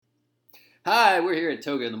Hi, we're here at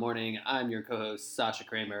Toga in the Morning. I'm your co-host, Sasha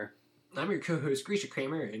Kramer. I'm your co-host, Grisha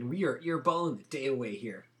Kramer, and we are earballing the day away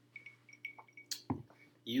here.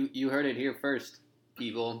 You heard it here first,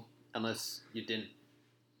 people, unless you didn't.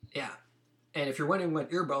 Yeah. And if you're wondering what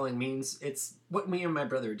earballing means, it's what me and my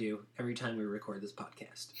brother do every time we record this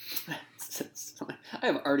podcast. I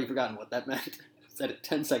have already forgotten what that meant. I said it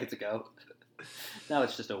 10 seconds ago. Now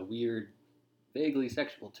it's just a weird, vaguely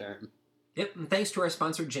sexual term. Yep, and thanks to our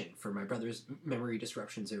sponsor, Gin, for my brother's memory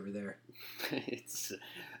disruptions over there.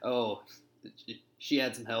 She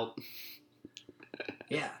had some help.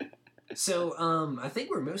 Yeah. So, I think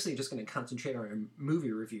we're mostly just going to concentrate on our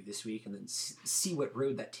movie review this week and then see what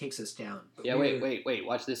road that takes us down. But yeah, wait.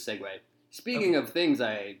 Watch this segue. Speaking of things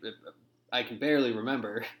I can barely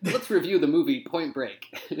remember, let's review the movie Point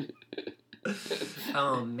Break.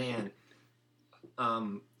 Oh, man.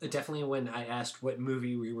 Definitely when I asked what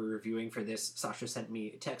movie we were reviewing for this, Sasha sent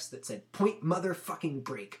me a text that said, Point Motherfucking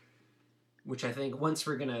Break. Which I think once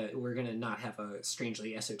we're gonna not have a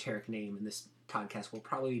strangely esoteric name in this podcast, will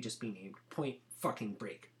probably just be named Point Fucking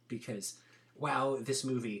Break, because wow, this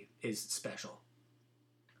movie is special.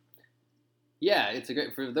 Yeah, it's a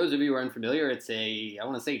great. For those of you who are unfamiliar, it's I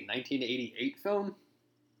want to say 1988 film.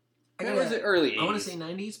 Or was it early 80s? I want to say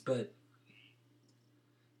 90s, but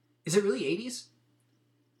is it really 80s?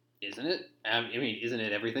 Isn't it? I mean, isn't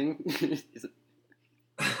it everything? Is it?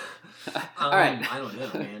 All right, I don't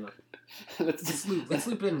know, man. Let's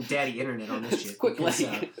loop in Daddy Internet on this shit. Quick, because,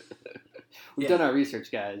 we've done our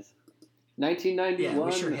research, guys. 1991. Yeah,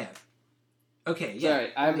 we sure have. Okay, yeah.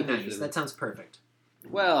 Sorry, I have the 90s. That sounds perfect.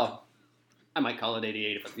 Well, I might call it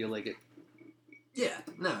 88 if I feel like it. Yeah,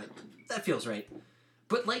 no, that feels right.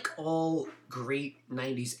 But like all great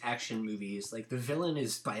 90s action movies, like the villain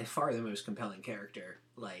is by far the most compelling character.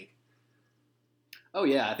 Like, oh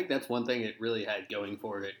yeah, I think that's one thing it really had going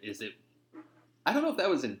for it. I don't know if that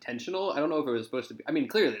was intentional. I don't know if it was supposed to be. I mean,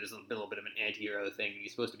 clearly there's a little bit of an anti-hero thing.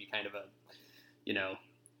 He's supposed to be kind of a,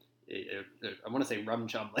 I want to say rum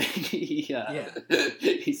chum. Like he's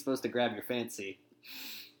supposed to grab your fancy.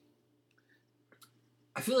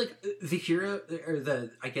 I feel like the hero, or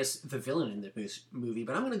the villain in the movie,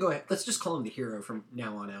 but I'm going to go ahead. Let's just call him the hero from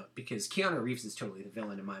now on out, because Keanu Reeves is totally the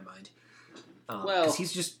villain in my mind. Because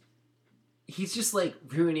he's just like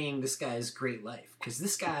ruining this guy's great life. Because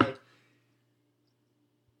this guy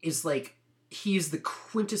is like, he's the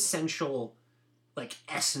quintessential like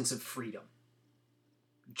essence of freedom.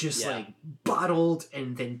 Just like bottled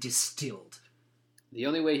and then distilled. The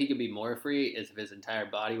only way he could be more free is if his entire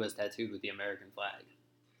body was tattooed with the American flag.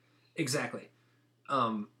 Exactly.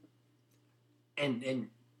 And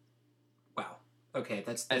wow. Okay,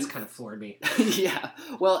 that's kind of floored me. Yeah.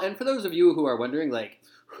 Well, and for those of you who are wondering, like,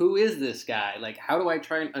 who is this guy? Like, how do I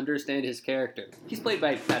try and understand his character? He's played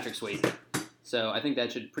by Patrick Swayze. So I think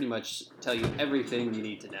that should pretty much tell you everything you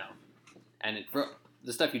need to know. And for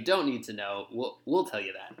the stuff you don't need to know, we'll tell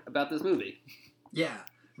you that about this movie. Yeah,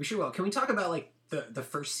 we sure will. Can we talk about, like, the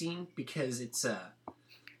first scene? Because it's...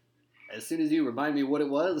 As soon as you remind me what it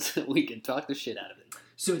was, we can talk the shit out of it.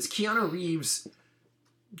 So it's Keanu Reeves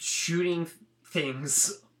shooting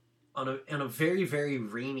things on a very, very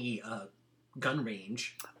rainy gun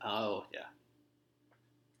range. Oh, yeah.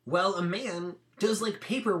 Well, a man does, like,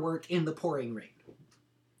 paperwork in the pouring rain.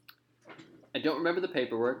 I don't remember the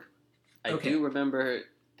paperwork. I do remember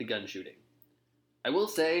the gun shooting. I will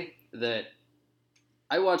say that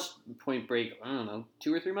I watched Point Break, I don't know,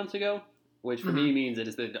 2 or 3 months ago, which for me means it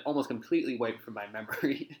has been almost completely wiped from my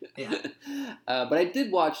memory. Yeah. But I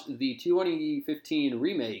did watch the 2015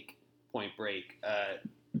 remake Point Break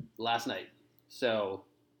last night. So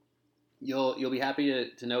you'll be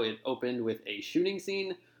happy to know it opened with a shooting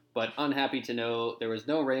scene, but unhappy to know there was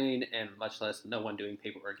no rain and much less no one doing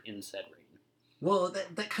paperwork in said rain. Well,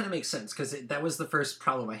 that kind of makes sense, because that was the first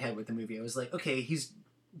problem I had with the movie. I was like, okay,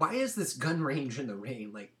 why is this gun range in the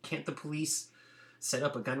rain? Like, can't the police set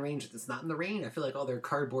up a gun range that's not in the rain? I feel like all their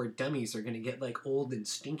cardboard dummies are going to get, like, old and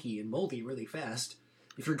stinky and moldy really fast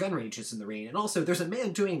if your gun range is in the rain. And also, there's a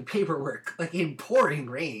man doing paperwork, like, in pouring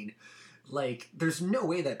rain. Like, there's no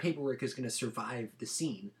way that paperwork is going to survive the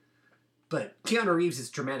scene. But Keanu Reeves is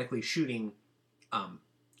dramatically shooting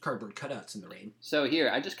cardboard cutouts in the rain. So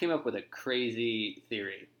here, I just came up with a crazy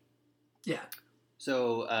theory. Yeah.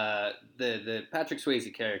 So the Patrick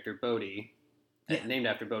Swayze character, Bodhi, named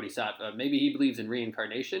after Bodhisattva, maybe he believes in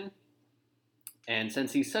reincarnation. And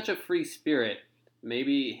since he's such a free spirit,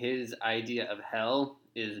 maybe his idea of hell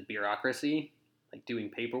is bureaucracy, like doing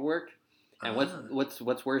paperwork. And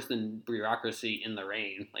what's worse than bureaucracy in the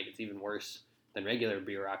rain? Like, it's even worse than regular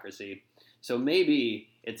bureaucracy. So maybe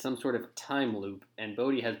it's some sort of time loop, and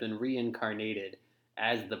Bodhi has been reincarnated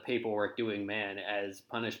as the paperwork doing man as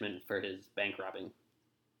punishment for his bank robbing.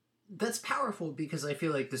 That's powerful because I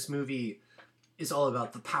feel like this movie is all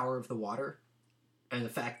about the power of the water and the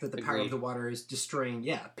fact that the power of the water is destroying,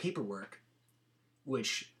 paperwork,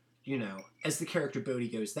 which, as the character Bodhi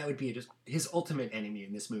goes, that would be his ultimate enemy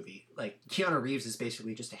in this movie. Like, Keanu Reeves is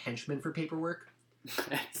basically just a henchman for paperwork.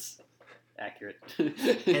 That's accurate.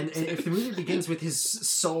 and if the movie begins with his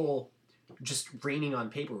soul just raining on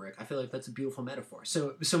paperwork, I feel like that's a beautiful metaphor.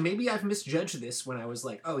 So maybe I've misjudged this when I was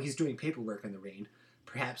like, oh, he's doing paperwork in the rain.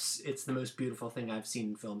 Perhaps it's the most beautiful thing I've seen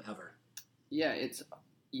in film ever. Yeah,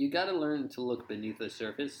 you got to learn to look beneath the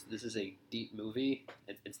surface. This is a deep movie.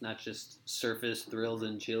 It's not just surface thrills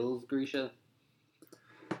and chills, Grisha.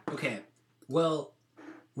 Okay, well,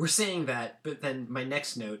 we're saying that, but then my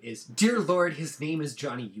next note is, dear Lord, his name is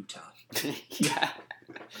Johnny Utah. Yeah,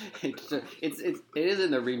 it is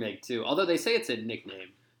in the remake too. Although they say it's a nickname,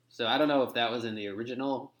 so I don't know if that was in the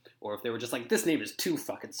original or if they were just like, this name is too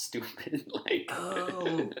fucking stupid. Like,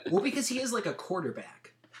 oh, well, because he is like a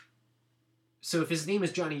quarterback. So if his name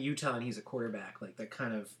is Johnny Utah and he's a quarterback, like that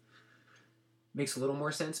kind of makes a little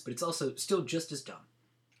more sense, but it's also still just as dumb.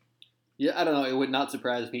 Yeah, I don't know. It would not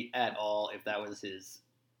surprise me at all if that was his.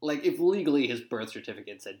 Like, if legally his birth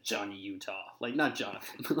certificate said Johnny Utah. Like, not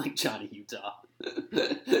Jonathan, but like Johnny Utah.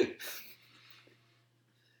 That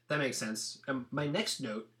makes sense. My next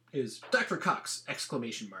note is Dr. Cox! !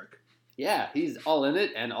 Yeah, he's all in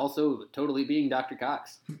it and also totally being Dr.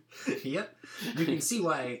 Cox. Yep. You can see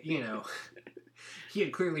why, he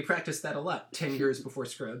had clearly practiced that a lot 10 years before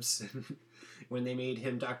Scrubs. When they made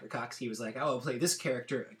him Dr. Cox, he was like, I'll play this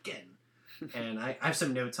character again. And I have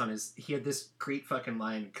some notes on he had this great fucking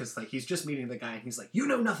line, because like he's just meeting the guy and he's like, you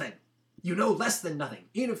know nothing. You know less than nothing.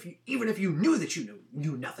 Even if you knew that you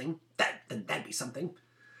knew nothing, then that'd be something.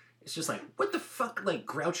 It's just like, what the fuck, like,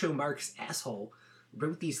 Groucho Marx asshole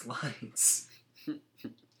wrote these lines?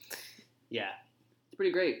 Yeah, it's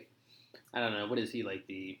pretty great. I don't know, what is he, like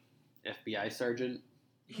the FBI sergeant?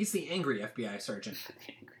 He's the angry FBI sergeant.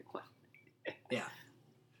 The angry one. Yeah.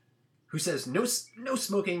 Who says no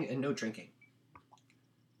smoking and no drinking.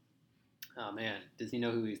 Oh man, does he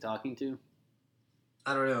know who he's talking to?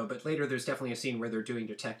 I don't know, but later there's definitely a scene where they're doing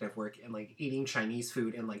detective work and like eating Chinese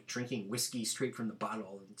food and like drinking whiskey straight from the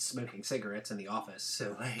bottle and smoking cigarettes in the office.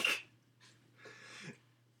 So like,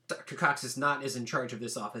 Dr. Cox is not as in charge of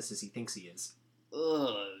this office as he thinks he is.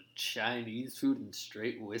 Ugh, Chinese food and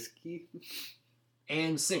straight whiskey?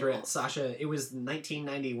 And cigarettes, Sasha. It was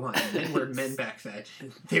 1991. Men were men back then.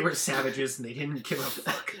 They were savages and they didn't give a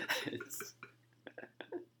fuck.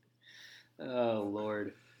 Oh,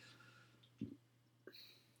 Lord.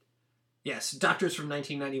 Yes, doctors from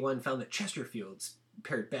 1991 found that Chesterfields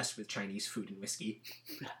paired best with Chinese food and whiskey.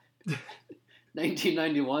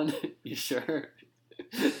 1991? You sure?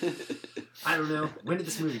 I don't know. When did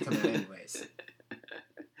this movie come out anyways?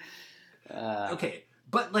 Okay,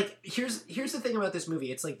 but like here's the thing about this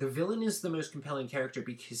movie. It's like the villain is the most compelling character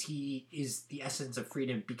because he is the essence of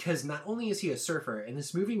freedom, because not only is he a surfer, and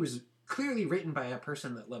this movie was clearly written by a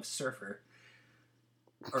person that loves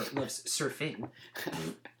loves surfing.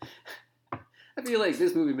 I feel like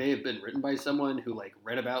this movie may have been written by someone who like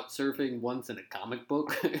read about surfing once in a comic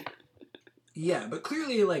book. Yeah, but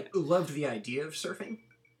clearly like loved the idea of surfing.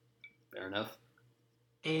 Fair enough.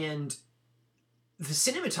 And the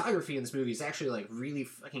cinematography in this movie is actually like really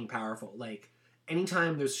fucking powerful. Like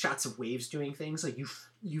anytime there's shots of waves doing things, like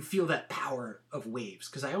you feel that power of waves.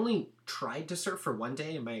 Because I only tried to surf for one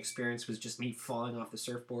day, and my experience was just me falling off the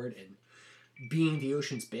surfboard and being the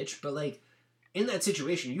ocean's bitch. But like in that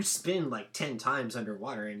situation, you spin like 10 times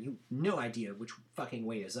underwater, and you have no idea which fucking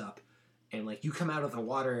way is up. And like you come out of the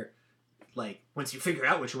water, like once you figure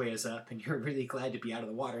out which way is up, and you're really glad to be out of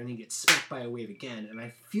the water, and then you get smacked by a wave again. And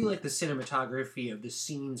I feel like the cinematography of the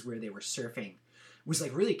scenes where they were surfing was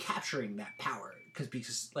like really capturing that power,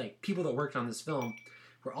 because like people that worked on this film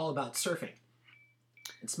were all about surfing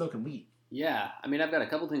and smoking weed. Yeah, I mean, I've got a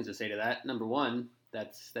couple things to say to that. Number one,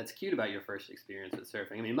 that's cute about your first experience with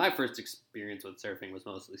surfing. I mean, my first experience with surfing was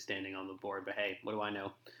mostly standing on the board, but hey, what do I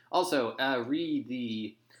know? Also, read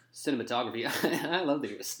the cinematography. I love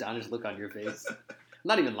the astonished look on your face. I'm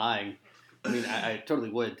not even lying. I mean, I totally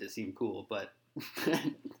would to seem cool, but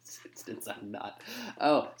since I'm not.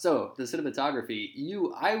 Oh, so the cinematography.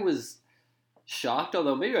 I was shocked,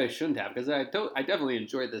 although maybe I shouldn't have, because I definitely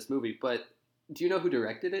enjoyed this movie. But do you know who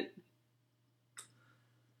directed it?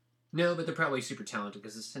 No, but they're probably super talented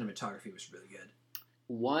because the cinematography was really good.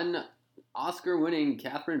 One Oscar-winning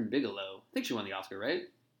Catherine Bigelow. I think she won the Oscar, right?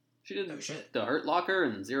 She did Oh shit. The Hurt Locker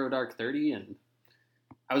and Zero Dark 30, and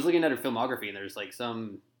I was looking at her filmography, and there's like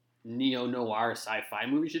some neo-noir sci-fi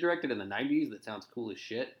movie she directed in the 90s that sounds cool as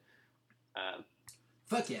shit.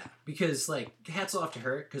 Fuck yeah, because like hats off to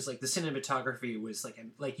her, because like the cinematography was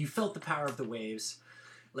like you felt the power of the waves,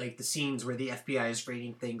 like the scenes where the FBI is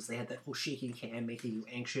raiding things. They had that whole shaking cam making you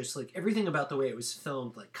anxious. Like everything about the way it was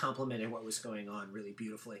filmed like complemented what was going on really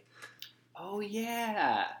beautifully. Oh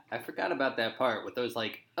yeah, I forgot about that part with those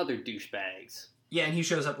like other douchebags. Yeah, and he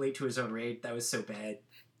shows up late to his own raid. That was so bad.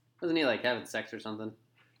 Wasn't he like having sex or something?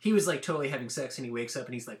 He was like totally having sex, and he wakes up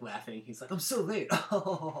and he's like laughing. He's like, "I'm so late."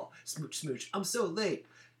 Oh, smooch, smooch. I'm so late.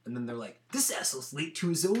 And then they're like, "This asshole's late to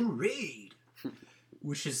his own raid,"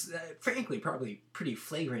 which is frankly probably pretty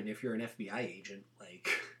flagrant if you're an FBI agent. Like,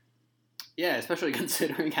 yeah, especially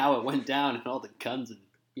considering how it went down and all the guns and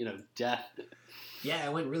death. Yeah,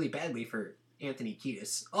 it went really badly for Anthony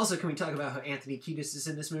Kiedis. Also, can we talk about how Anthony Kiedis is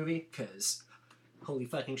in this movie? Because holy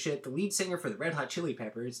fucking shit, the lead singer for the Red Hot Chili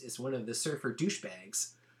Peppers is one of the surfer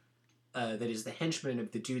douchebags. That is the henchman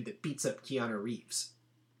of the dude that beats up Keanu Reeves.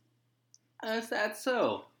 Is that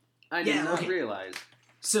so? I did not realize.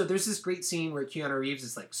 So there's this great scene where Keanu Reeves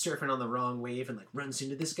is like surfing on the wrong wave and like runs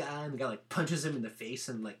into this guy, and the guy like punches him in the face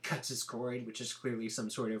and like cuts his cord, which is clearly some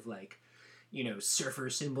sort of like, surfer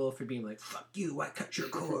symbol for being like, "Fuck you, I cut your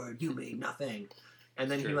cord, you made nothing."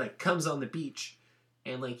 And then he like comes on the beach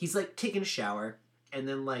and like he's like taking a shower, and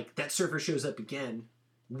then like that surfer shows up again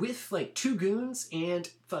with like two goons and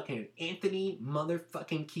fucking Anthony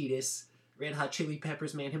motherfucking Kiedis, Red Hot Chili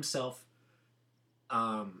Peppers man himself.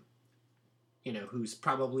 Who's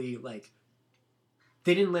probably like,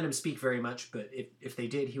 they didn't let him speak very much, but if they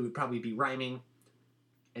did, he would probably be rhyming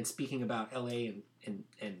and speaking about LA and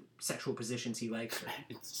sexual positions he likes.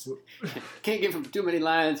 Can't give him too many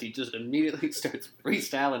lines. He just immediately starts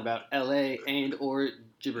freestyling about LA and or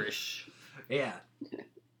gibberish. Yeah.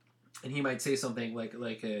 And he might say something like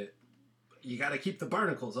you gotta keep the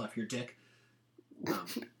barnacles off your dick.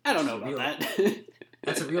 I don't know about that.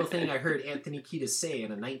 That's a real thing I heard Anthony Kiedis say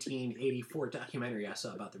in a 1984 documentary I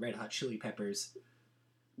saw about the Red Hot Chili Peppers.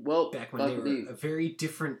 Well, back when they were a very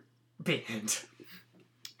different band.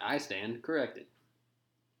 I stand corrected.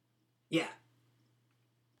 Yeah.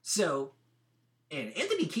 So, and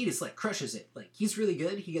Anthony Kiedis like crushes it. Like he's really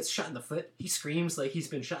good. He gets shot in the foot. He screams like he's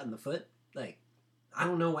been shot in the foot. Like, I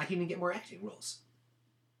don't know why he didn't get more acting roles.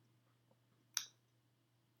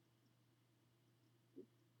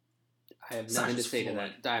 I have nothing to say to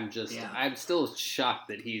that. I'm still shocked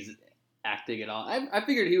that he's acting at all. I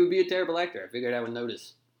figured he would be a terrible actor. I figured I would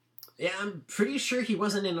notice. Yeah, I'm pretty sure he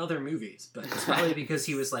wasn't in other movies, but it's probably because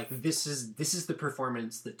he was like, this is the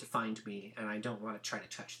performance that defined me, and I don't want to try to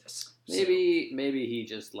touch this. Maybe he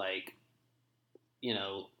just like,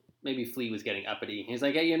 maybe Flea was getting uppity. He's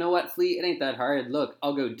like, hey, you know what, Flea, it ain't that hard. Look,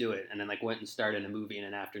 I'll go do it. And then like went and started a movie in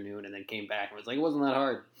an afternoon, and then came back and was like, it wasn't that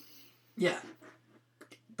hard. Yeah.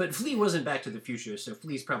 But Flea wasn't Back to the Future, so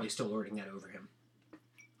Flea's probably still lording that over him.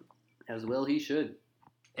 As well he should.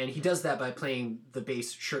 And he does that by playing the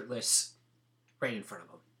bass shirtless right in front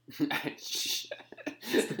of him. It's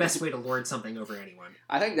the best way to lord something over anyone.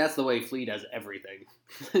 I think that's the way Flea does everything.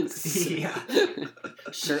 Yeah.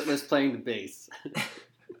 Shirtless playing the bass.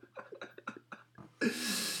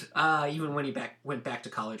 Even when he went back to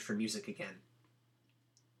college for music again.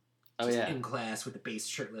 Just in class with the bass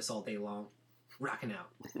shirtless all day long. Rocking out.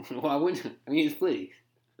 Well, I wouldn't. I mean, it's Flea.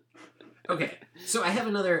 Okay, so I have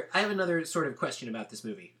another sort of question about this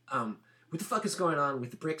movie. What the fuck is going on with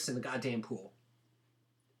the bricks in the goddamn pool?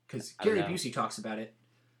 Because Gary Busey talks about it.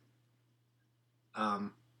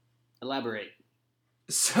 Elaborate.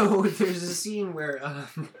 So there's a scene where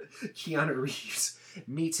Keanu Reeves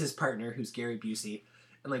meets his partner, who's Gary Busey,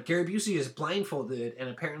 and like Gary Busey is blindfolded and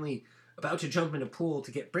apparently about to jump in a pool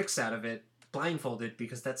to get bricks out of it, blindfolded,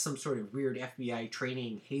 because that's some sort of weird FBI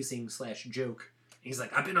training hazing / joke. And he's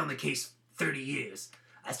like, I've been on the case 30 years.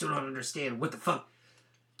 I still don't understand what the fuck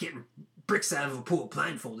getting bricks out of a pool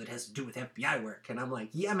blindfolded has to do with FBI work. And I'm like,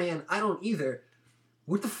 yeah, man, I don't either.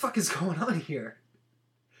 What the fuck is going on here?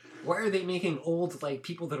 Why are they making old, like,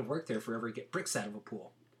 people that have worked there forever get bricks out of a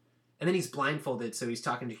pool? And then he's blindfolded, so he's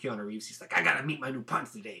talking to Keanu Reeves. He's like, I gotta meet my new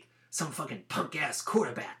punch today. Some fucking punk-ass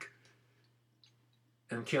quarterback.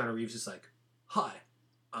 And Keanu Reeves is like, hi,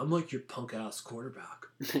 I'm like your punk-ass quarterback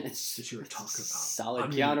that you were talking about.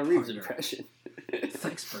 Solid Keanu Reeves impression.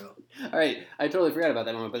 Thanks, bro. All right, I totally forgot about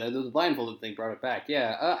that moment, but the blindfolded thing brought it back.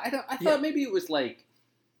 Yeah, I thought maybe it was like,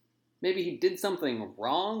 maybe he did something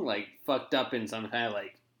wrong, like fucked up in some kind of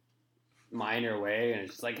like minor way, and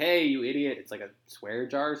it's just like, hey, you idiot. It's like a swear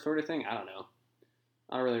jar sort of thing. I don't know.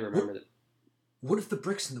 I don't really remember that. What if the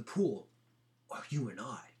bricks in the pool are you and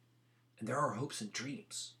I, and there are hopes and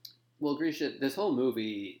dreams? Well, Grisha, this whole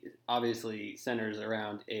movie obviously centers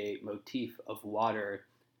around a motif of water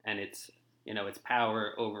and its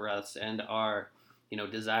power over us and our,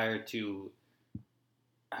 desire to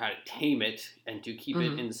tame it and to keep it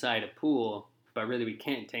Mm-hmm. inside a pool. But really, we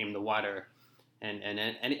can't tame the water, and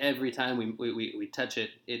every time we touch it,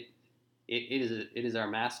 it is our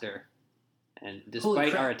master. And Holy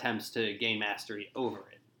despite our crap. attempts to gain mastery over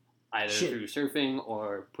it, either Shit. through surfing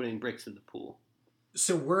or putting bricks in the pool.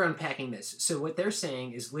 So we're unpacking this. So what they're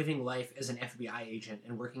saying is living life as an FBI agent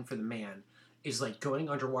and working for the man is like going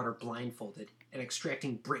underwater blindfolded and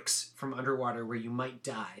extracting bricks from underwater where you might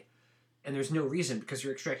die. And there's no reason because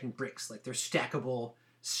you're extracting bricks. Like they're stackable,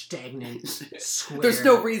 stagnant, square. There's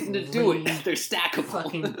no reason to do lean it. They're stackable.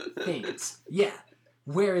 fucking things. Yeah.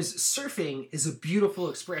 Whereas surfing is a beautiful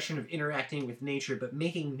expression of interacting with nature, but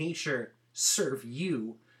making nature serve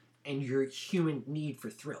you and your human need for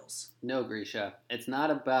thrills. No, Grisha. It's not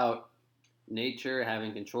about nature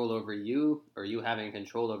having control over you or you having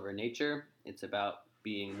control over nature. It's about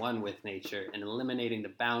being one with nature and eliminating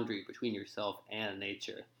the boundary between yourself and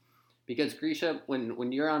nature. Because Grisha,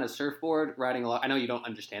 when you're on a surfboard riding along, I know you don't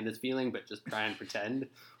understand this feeling, but just try and pretend.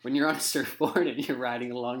 When you're on a surfboard and you're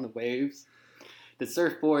riding along the waves, the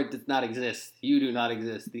surfboard does not exist. You do not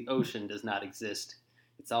exist. The ocean does not exist.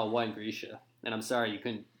 It's all one, Grisha. And I'm sorry you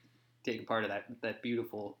couldn't take a part of that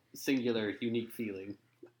beautiful, singular, unique feeling.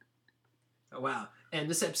 Oh, wow. And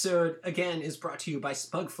this episode, again, is brought to you by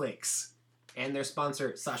Smug Flakes and their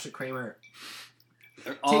sponsor, Sasha Kramer.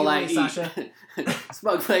 They're all I Take it away, eat. Sasha.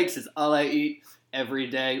 Smug Flakes is all I eat every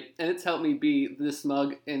day, and it's helped me be this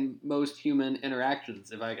smug in most human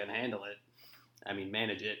interactions if I can handle it. I mean,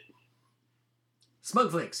 manage it.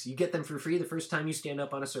 Smug Flakes, you get them for free the first time you stand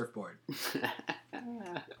up on a surfboard.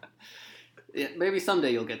 Yeah, maybe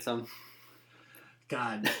someday you'll get some.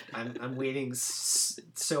 God, I'm waiting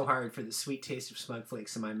so hard for the sweet taste of Smug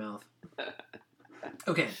Flakes in my mouth.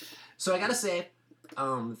 Okay, so I gotta say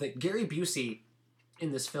that Gary Busey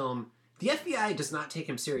in this film, the FBI does not take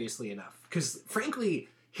him seriously enough. Because, frankly,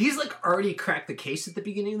 he's like already cracked the case at the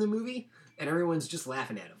beginning of the movie, and everyone's just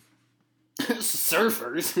laughing at him.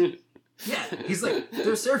 Surfers. Yeah, he's like,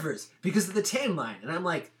 they're surfers because of the tan line. And I'm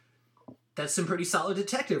like, that's some pretty solid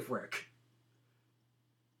detective work.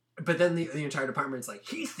 But then the entire department's like,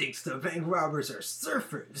 he thinks the bank robbers are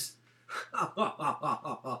surfers. And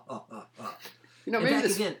Maybe back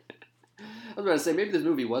this. again. I was about to say, maybe this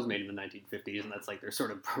movie was made in the 1950s, and that's like their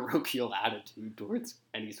sort of parochial attitude towards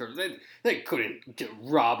any sort of thing. They couldn't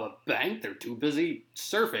rob a bank. They're too busy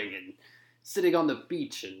surfing and sitting on the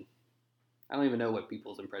beach. And I don't even know what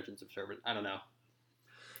people's impressions of surfers. I don't know.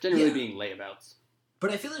 Generally Yeah. being layabouts.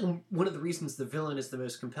 But I feel like one of the reasons the villain is the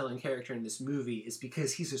most compelling character in this movie is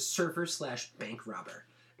because he's a surfer / bank robber.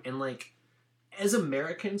 And, like, as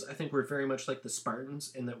Americans, I think we're very much like the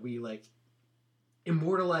Spartans in that we, like,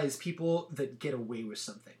 immortalize people that get away with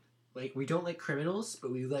something. Like, we don't like criminals,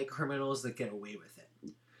 but we like criminals that get away with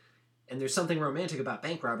it. And there's something romantic about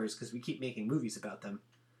bank robbers because we keep making movies about them.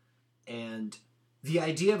 And the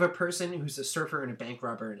idea of a person who's a surfer and a bank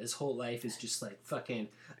robber and his whole life is just like, fucking,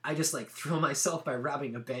 I just like thrill myself by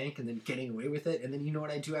robbing a bank and then getting away with it. And then you know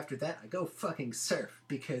what I do after that? I go fucking surf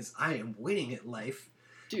because I am winning at life.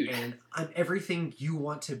 Dude. And I'm everything you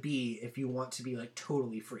want to be if you want to be like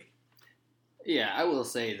totally free. Yeah, I will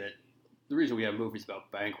say that the reason we have movies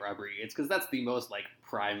about bank robbery, it's because that's the most, like,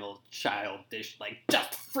 primal, childish, like,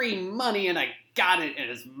 just free money and I got it and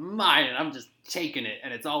it's mine and I'm just taking it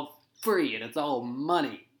and it's all free and it's all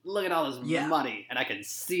money. Look at all this money and I can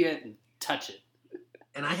see it and touch it.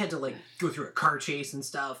 And I had to, like, go through a car chase and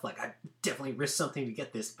stuff. Like, I definitely risked something to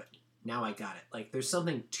get this, but now I got it. Like, there's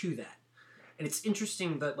something to that. And it's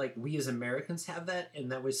interesting that, like, we as Americans have that,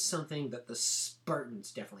 and that was something that the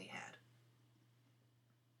Spartans definitely had.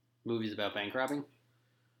 Movies about bank robbing?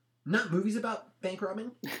 Not movies about bank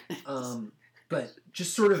robbing, but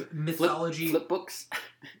just sort of mythology. Flip books?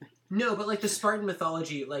 No, but, like, the Spartan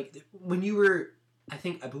mythology, like, when you were, I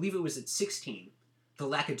believe it was at 16, the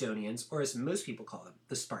Lacedaemonians, or as most people call them,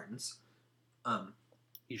 the Spartans.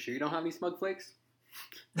 You sure you don't have any smug flakes?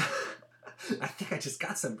 I think I just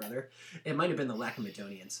got some, brother. It might have been the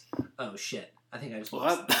Lacedaemonians. Oh, shit. I think I just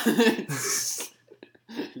lost. What?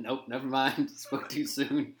 Nope, never mind. Spoke too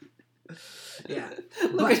soon. Yeah.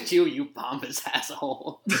 Look at you pompous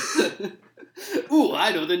asshole. Ooh,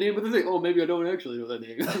 I know the name of the thing. Oh, maybe I don't actually know the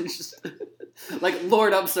name. Just, like,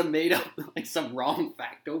 lord up some made up, like, some wrong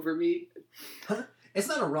fact over me. Huh? It's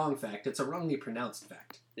not a wrong fact. It's a wrongly pronounced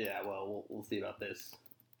fact. Yeah, well, we'll see about this.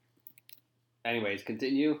 Anyways,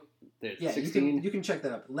 continue. There's Yeah, 16. you can check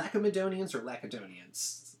that up. Lacedemonians or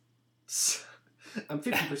Lacedonians. I'm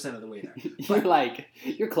 50% of the way there.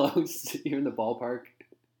 You're close. You're in the ballpark.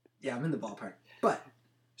 Yeah, I'm in the ballpark. But,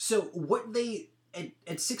 so what they,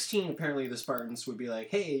 at 16, apparently the Spartans would be like,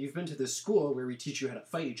 hey, you've been to this school where we teach you how to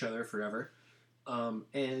fight each other forever.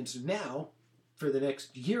 And now, for the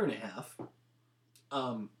next year and a half,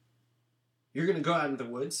 you're going to go out into the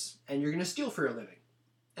woods and you're going to steal for a living.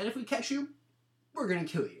 And if we catch you, we're going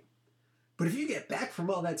to kill you. But if you get back from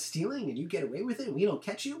all that stealing and you get away with it and we don't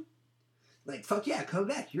catch you, like, fuck yeah, come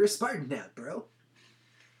back. You're a Spartan now, bro.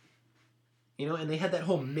 You know, and they had that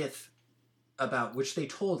whole myth about, which they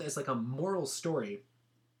told as like a moral story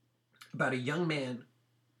about a young man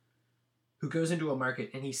who goes into a market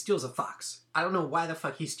and he steals a fox. I don't know why the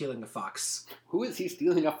fuck he's stealing a fox. Who is he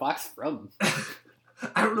stealing a fox from?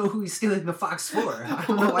 I don't know who he's stealing the fox for. I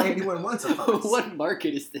don't know why anyone wants a fox. What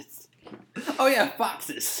market is this? Oh yeah,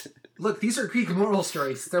 foxes. Look, these are Greek moral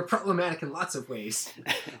stories. They're problematic in lots of ways.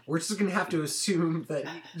 We're just going to have to assume that,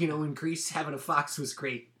 you know, in Greece, having a fox was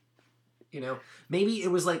great. You know, maybe it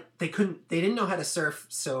was like they didn't know how to surf,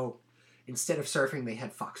 so instead of surfing, they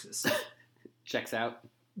had foxes. Checks out.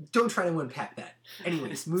 Don't try to unpack that.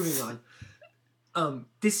 Anyways, moving on.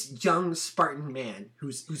 This young Spartan man,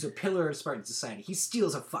 who's a pillar of Spartan society, he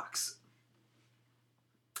steals a fox.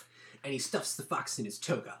 And he stuffs the fox in his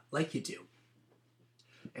toga, like you do.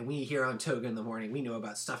 And we here on Toga in the Morning, we know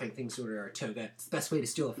about stuffing things into our toga. It's the best way to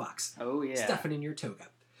steal a fox. Oh, yeah. Stuff it in your toga.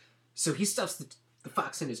 So he stuffs the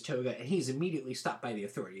fox in his toga, and he's immediately stopped by the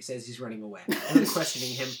authorities as he's running away. And they're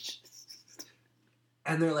questioning him.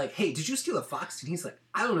 And they're like, hey, did you steal a fox? And he's like,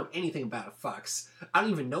 I don't know anything about a fox. I don't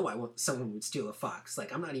even know why someone would steal a fox.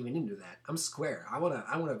 Like, I'm not even into that. I'm square. I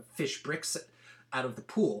wanna fish bricks out of the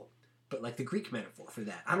pool, but like the Greek metaphor for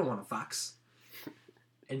that. I don't want a fox.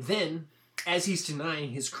 And then, as he's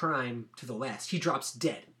denying his crime to the last, he drops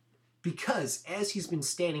dead. Because as he's been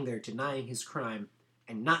standing there denying his crime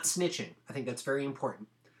and not snitching, I think that's very important,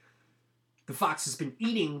 the fox has been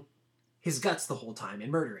eating his guts the whole time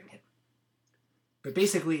and murdering him. But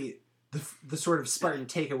basically, the sort of Spartan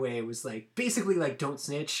takeaway was like, basically like, don't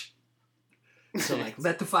snitch. So like,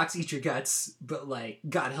 let the fox eat your guts, but like,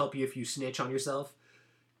 God help you if you snitch on yourself.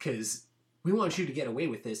 Because we want you to get away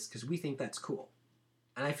with this because we think that's cool.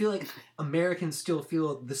 And I feel like Americans still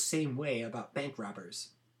feel the same way about bank robbers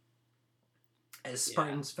as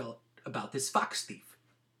Spartans felt about this fox thief.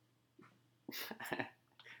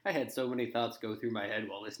 I had so many thoughts go through my head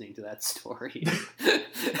while listening to that story.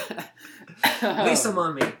 Lay some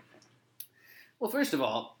on me. Well, first of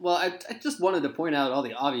all, I just wanted to point out all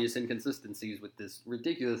the obvious inconsistencies with this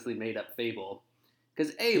ridiculously made-up fable.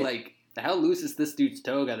 Because, like, how loose is this dude's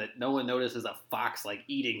toga that no one notices a fox, like,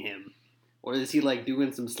 eating him? Or is he, like,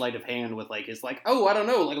 doing some sleight of hand with, like, his, like, oh, I don't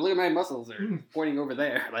know, like, look at my muscles, or pointing over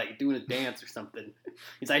there, like, doing a dance or something.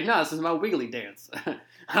 He's like, no, this is my wiggly dance. I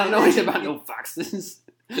don't know anything about no foxes.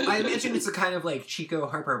 I imagine it's a kind of, like, Chico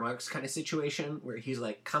Harper Marx kind of situation, where he's,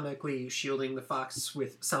 like, comically shielding the fox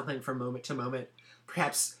with something from moment to moment.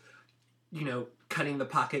 Perhaps, you know, cutting the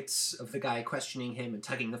pockets of the guy questioning him and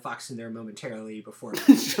tucking the fox in there momentarily before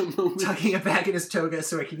tucking it back in his toga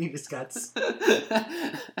so he can eat his guts.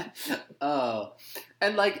 Oh.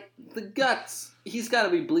 And, like, the guts, he's got to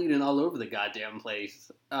be bleeding all over the goddamn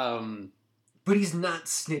place. But he's not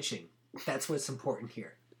snitching. That's what's important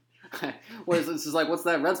here. Whereas it's just like, what's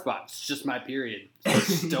that red spot? It's just my period.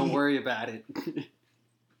 Just don't worry about it.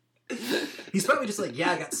 He's probably just like,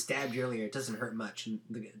 yeah, I got stabbed earlier. It doesn't hurt much. And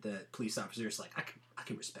the police officer's like, I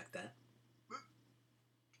can respect that.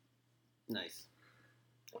 Nice.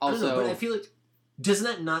 Also, I don't know, but I Also, feel like, doesn't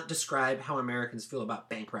that not describe how Americans feel about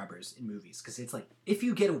bank robbers in movies? Because it's like, if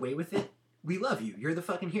you get away with it, we love you. You're the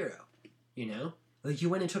fucking hero. You know? Like, you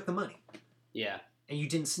went and took the money. yeah. And you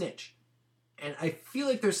didn't snitch. And I feel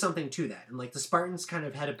like there's something to that. And, like, the Spartans kind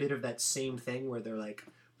of had a bit of that same thing where they're like,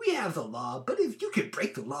 we have the law, but if you could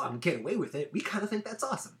break the law and get away with it, we kind of think that's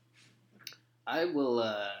awesome. I will,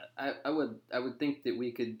 I would think that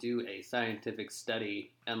we could do a scientific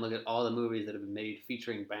study and look at all the movies that have been made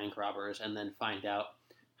featuring bank robbers and then find out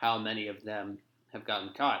how many of them have gotten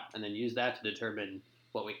caught and then use that to determine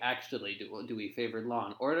what we actually do. Do we favor law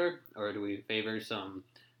and order, or do we favor some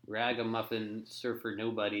ragamuffin surfer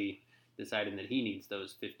nobody deciding that he needs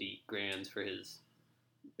those 50 grand for his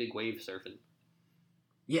big wave surfing?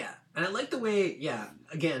 Yeah, and I like the way,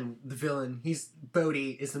 again, the villain,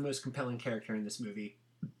 Bodhi is the most compelling character in this movie.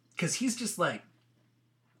 Because he's just like,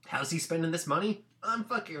 how's he spending this money? I'm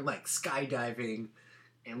fucking, like, skydiving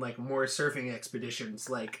and, like, more surfing expeditions.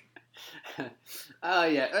 Like,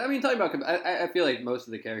 Yeah. I mean, talking about, I feel like most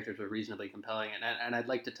of the characters were reasonably compelling, and I'd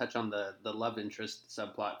like to touch on the love interest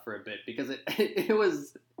subplot for a bit because it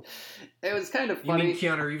was kind of You mean funny.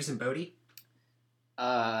 Keanu Reeves and Bodhi?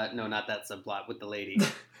 No, not that subplot with the lady.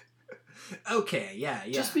 Okay, yeah.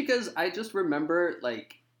 Just because I just remember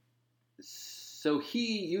like, so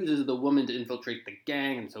he uses the woman to infiltrate the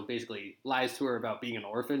gang, and so basically lies to her about being an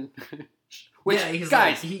orphan. Which, Yeah, he's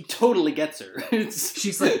guys, like, he totally gets her.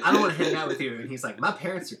 She's like, I don't want to hang out with you. And he's like, my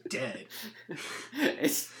parents are dead.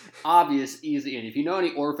 It's obvious, easy. And if you know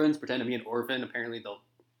any orphans, pretend to be an orphan. Apparently,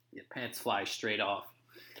 your pants fly straight off.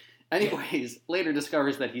 Anyways, later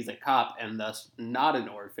discovers that he's a cop and thus not an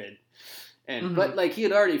orphan. And But, like, he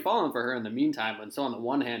had already fallen for her in the meantime. And so on the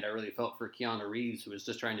one hand, I really felt for Keanu Reeves, who was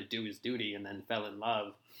just trying to do his duty and then fell in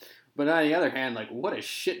love. But on the other hand, like, what a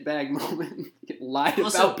shitbag moment. He lied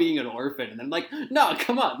about being an orphan, and then, like, no,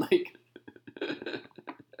 come on, like.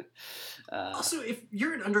 Also, if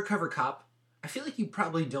you're an undercover cop, I feel like you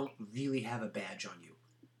probably don't really have a badge on you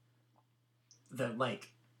that,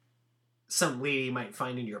 like, some lady might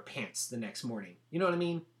find in your pants the next morning. You know what I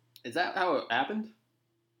mean? Is that how it happened?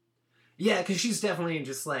 Yeah, because she's definitely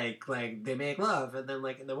just like they make love, and then,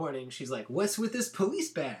 like, in the morning, she's like, what's with this police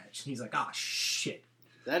badge? And he's like, oh, shit.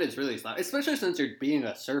 That is really slow, especially since you're being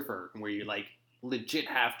a surfer, where you like legit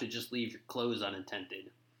have to just leave your clothes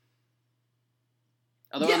unattended.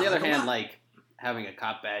 Although on the other hand, like having a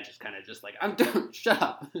cop badge is kind of just like shut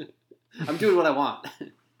up, I'm doing what I want.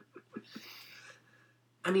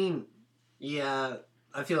 I mean, yeah,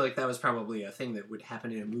 I feel like that was probably a thing that would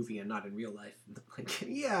happen in a movie and not in real life. Like,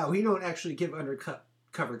 yeah, we don't actually give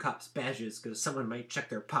undercover cops badges because someone might check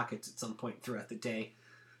their pockets at some point throughout the day.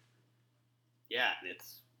 Yeah,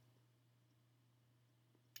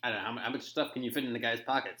 I don't know, how much stuff can you fit in the guy's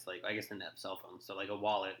pockets? Like, I guess they didn't have cell phones, so like a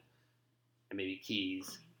wallet and maybe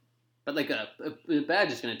keys. But like a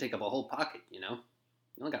badge is going to take up a whole pocket, you know?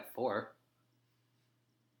 You only got 4.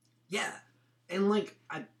 Yeah, and like,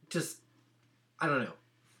 I don't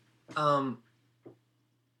know.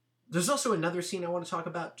 There's also another scene I want to talk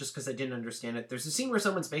about just because I didn't understand it. There's a scene where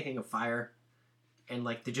someone's making a fire and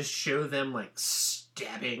like they just show them like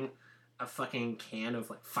stabbing a fucking can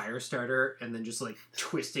of like fire starter and then just like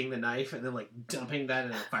twisting the knife and then like dumping that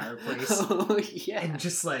in a fireplace. Oh, yeah. And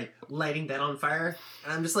just like lighting that on fire.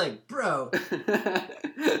 And I'm just like, bro,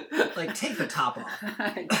 like take the top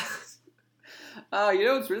off. You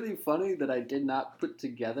know what's really funny that I did not put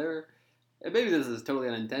together? And maybe this is totally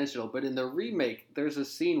unintentional, but in the remake, there's a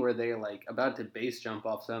scene where they like about to base jump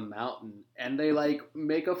off some mountain and they like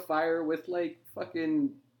make a fire with like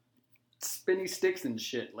fucking spinny sticks and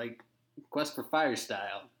shit, like Quest for Fire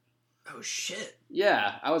style. Oh shit.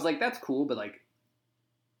 Yeah, I was like, that's cool, but like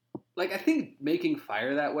I think making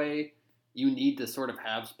fire that way, you need to sort of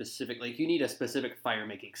have specific, like you need a specific fire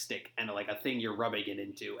making stick and like a thing you're rubbing it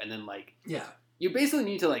into, and then like yeah, you basically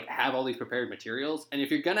need to like have all these prepared materials, and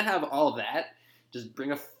if you're gonna have all that, just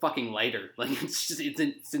bring a fucking lighter. Like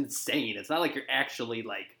it's insane. It's not like you're actually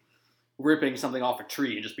like ripping something off a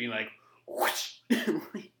tree and just being like, whoosh.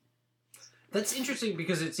 That's interesting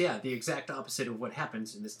because it's, yeah, the exact opposite of what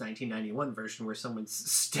happens in this 1991 version where someone's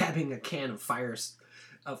stabbing a can of fire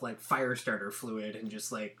starter fluid and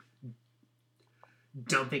just like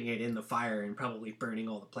dumping it in the fire and probably burning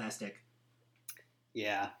all the plastic.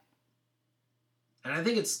 Yeah. And I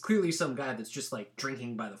think it's clearly some guy that's just like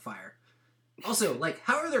drinking by the fire. Also, like,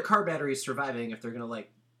 how are their car batteries surviving if they're gonna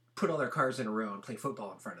like put all their cars in a row and play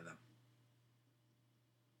football in front of them?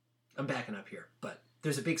 I'm backing up here, but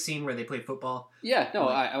there's a big scene where they play football. Yeah, no,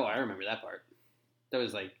 I remember that part. That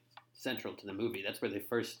was like central to the movie. That's where they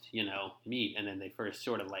first, meet, and then they first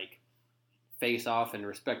sort of like face off and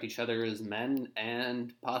respect each other as men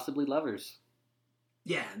and possibly lovers.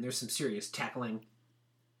 Yeah, and there's some serious tackling.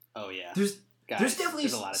 Oh yeah. There's definitely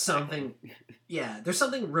something. Yeah, there's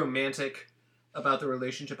something romantic about the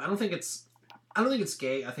relationship. I don't think it's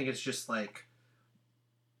gay. I think it's just like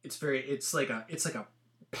it's like a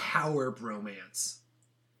power bromance.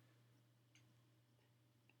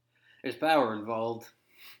 There's power involved.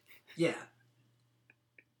 Yeah.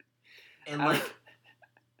 And like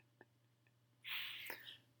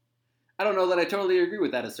I don't know that I totally agree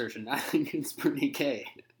with that assertion. I think it's pretty gay.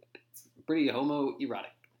 It's pretty homoerotic.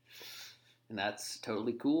 And that's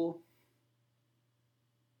totally cool.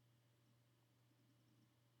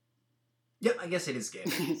 Yep, I guess it is gay.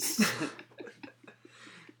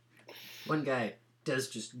 One guy does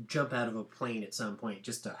just jump out of a plane at some point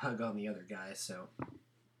just to hug on the other guy, so.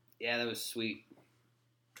 Yeah, that was sweet.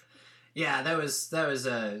 Yeah, that was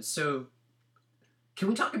so. Can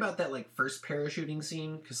we talk about that like first parachuting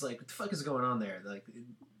scene? Because like, what the fuck is going on there? Like,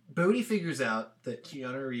 Bodhi figures out that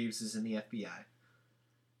Keanu Reeves is in the FBI.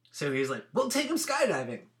 So he's like, we'll take him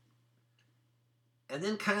skydiving. And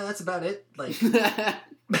then kind of that's about it. Like,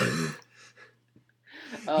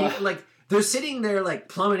 they're sitting there like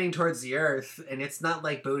plummeting towards the earth, and it's not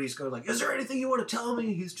like Bodhi's going like, is there anything you want to tell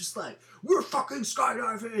me? He's just like, we're fucking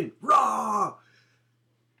skydiving! Rah!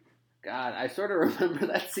 God, I sort of remember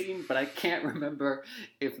that scene, but I can't remember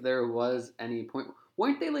if there was any point.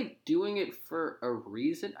 Weren't they, like, doing it for a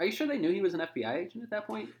reason? Are you sure they knew he was an FBI agent at that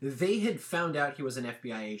point? They had found out he was an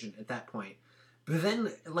FBI agent at that point. But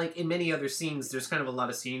then, like, in many other scenes, there's kind of a lot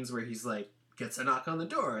of scenes where he's, like, gets a knock on the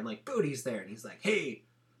door, and, like, Bodhi's there, and he's like, hey,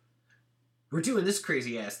 we're doing this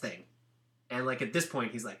crazy-ass thing. And, like, at this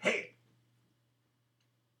point, he's like, hey,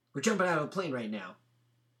 we're jumping out of a plane right now.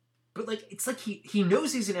 But, like, it's like he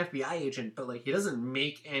knows he's an FBI agent, but, like, he doesn't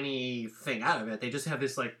make anything out of it. They just have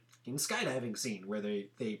this, like, skydiving scene where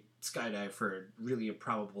they skydive for a really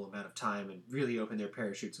improbable amount of time and really open their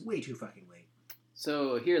parachutes way too fucking late.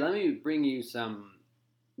 So here, let me bring you some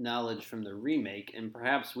knowledge from the remake, and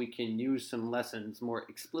perhaps we can use some lessons more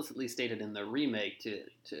explicitly stated in the remake to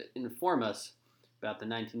inform us about the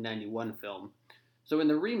 1991 film. So in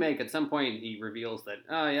the remake, at some point, he reveals that,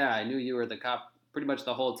 oh yeah, I knew you were the cop pretty much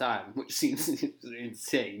the whole time, which seems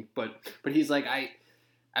insane. But he's like,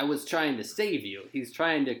 I was trying to save you. He's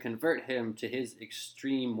trying to convert him to his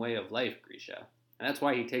extreme way of life, Grisha. And that's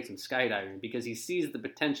why he takes him skydiving, because he sees the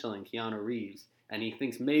potential in Keanu Reeves, and he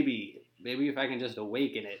thinks maybe if I can just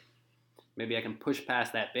awaken it, maybe I can push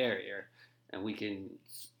past that barrier, and we can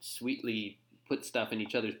sweetly put stuff in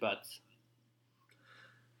each other's butts.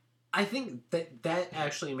 I think that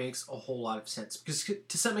actually makes a whole lot of sense, because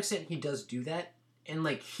to some extent he does do that, and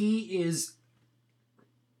like he is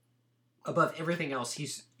above everything else.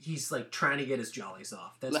 He's like trying to get his jollies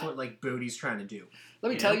off. That's what like Bodhi's trying to do.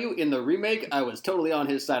 Let me tell you, in the remake, I was totally on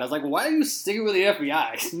his side. I was like, why are you sticking with the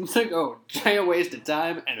FBI? It's like, oh, giant waste of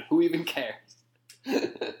time, and who even cares?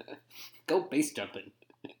 Go base jumping.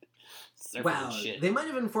 Wow, shit. They might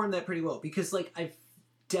have informed that pretty well, because like I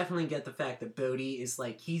definitely get the fact that Bodhi is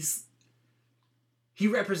like he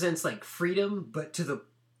represents like freedom, but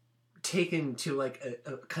taken to like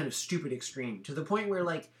a kind of stupid extreme, to the point where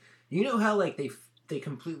like, you know how like they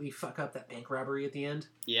completely fuck up that bank robbery at the end?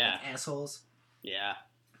 Yeah. Like assholes. Yeah.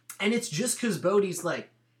 And it's just because Bodhi's like,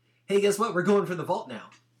 hey, guess what? We're going for the vault now.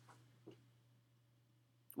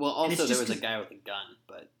 Well, also there was a guy with a gun,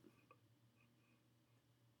 but...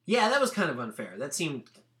 Yeah, that was kind of unfair. That seemed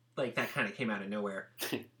like that kind of came out of nowhere.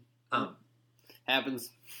 Happens.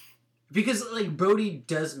 Because, like, Bodhi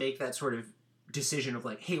does make that sort of decision of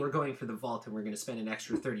like, hey, we're going for the vault and we're going to spend an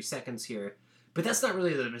extra 30 seconds here. But that's not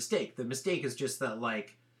really the mistake. The mistake is just that,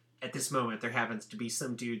 like, at this moment, there happens to be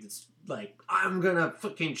some dude that's like, I'm gonna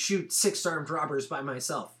fucking shoot 6 armed robbers by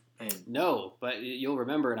myself. And no, but you'll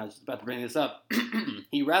remember, and I was about to bring this up,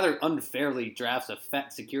 he rather unfairly drafts a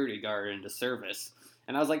fat security guard into service.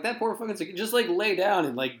 And I was like, that poor fucking security, just, like, lay down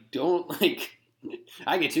and, like, don't, like,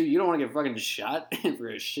 I get you don't want to get fucking shot for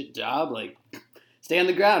a shit job. Like, stay on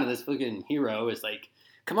the ground, and this fucking hero is like,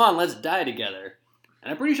 come on, let's die together.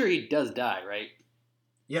 And I'm pretty sure he does die, right?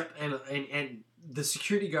 Yep, and the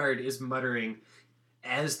security guard is muttering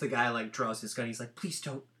as the guy, like, draws his gun. He's like, please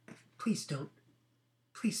don't. Please don't.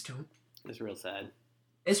 Please don't. It's real sad.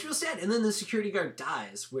 It's real sad. And then the security guard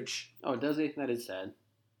dies, which... Oh, does he? That is sad.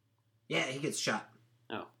 Yeah, he gets shot.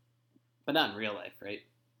 Oh. But not in real life, right?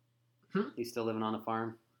 He's still living on a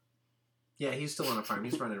farm? Yeah, he's still on a farm.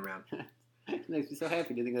 He's running around. It makes me so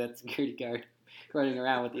happy to think of that security guard running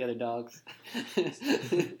around with the other dogs.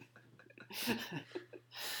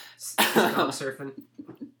 Dog surfing.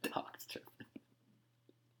 Dog surfing.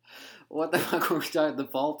 What the fuck were we talking? The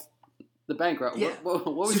vault? The bank robbery? Yeah.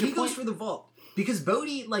 What was so your he point? goes for the vault. Because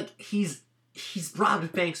Bodhi, like, he's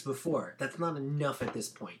robbed banks before. That's not enough at this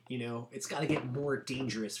point, you know? It's got to get more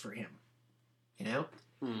dangerous for him. You know?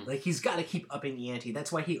 Like, he's got to keep upping the ante.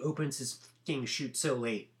 That's why he opens his fucking chute so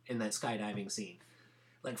late in that skydiving scene.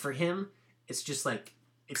 Like, for him, it's just like,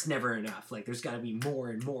 it's never enough. Like, there's got to be more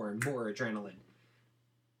and more and more adrenaline.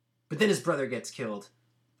 But then his brother gets killed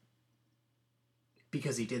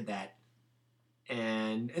because he did that.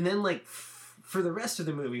 And then, like, for the rest of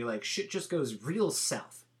the movie, like, shit just goes real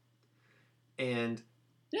south. And...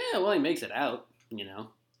 yeah, well, he makes it out, you know.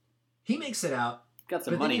 He makes it out. Got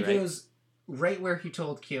some but money, then he right? goes right where he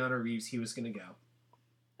told Keanu Reeves he was going to go.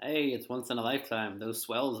 Hey, it's once in a lifetime. Those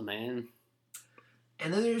swells, man.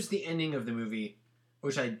 And then there's the ending of the movie,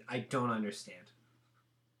 which I don't understand.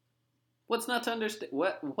 What's not to understand?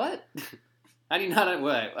 What? How do you not?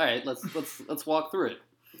 What? All right, let's walk through it.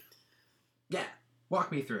 Yeah,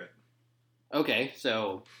 walk me through it. Okay,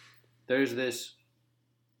 so there's this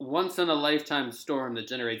once in a lifetime storm that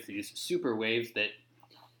generates these super waves that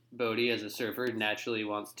Bodhi, as a surfer, naturally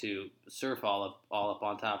wants to surf all up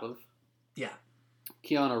on top of. Yeah.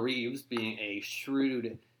 Keanu Reeves, being a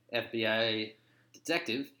shrewd FBI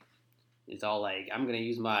detective, is all like, I'm going to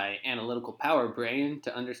use my analytical power brain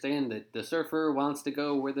to understand that the surfer wants to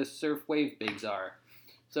go where the surf wave bigs are.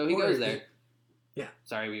 So he goes there. Yeah.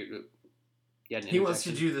 Sorry, he wants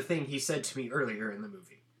to do the thing he said to me earlier in the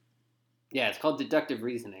movie. Yeah, it's called deductive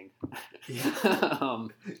reasoning. Yeah.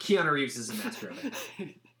 Keanu Reeves is a master of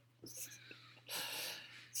it.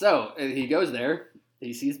 So he goes there,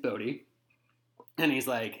 he sees Bodhi, and he's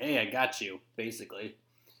like, hey, I got you, basically.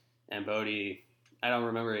 And Bodhi, I don't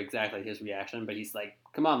remember exactly his reaction, but he's like,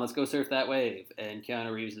 come on, let's go surf that wave. And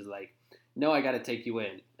Keanu Reeves is like, no, I got to take you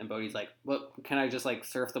in. And Bodhi's like, well, can I just like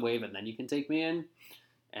surf the wave and then you can take me in?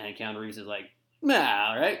 And Keanu Reeves is like, nah,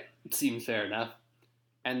 all right, seems fair enough.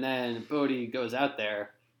 And then Bodhi goes out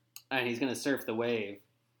there and he's going to surf the wave,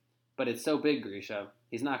 but it's so big, Grisha,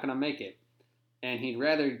 he's not going to make it. And he'd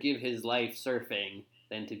rather give his life surfing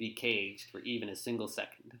than to be caged for even a single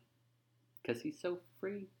second. Because he's so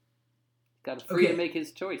free. He's got free to make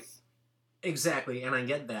his choice. Exactly, and I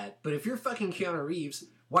get that. But if you're fucking Keanu Reeves,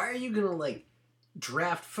 why are you gonna, like,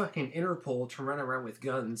 draft fucking Interpol to run around with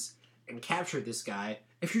guns and capture this guy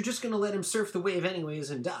if you're just gonna let him surf the wave anyways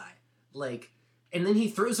and die? Like, and then he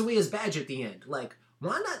throws away his badge at the end. Like,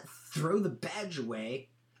 why not throw the badge away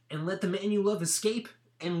and let the man you love escape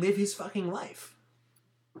and live his fucking life?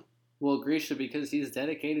 Well, Grisha, because he's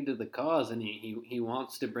dedicated to the cause and he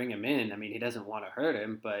wants to bring him in. I mean, he doesn't want to hurt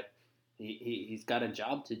him, but he's got a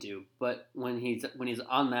job to do. But when he's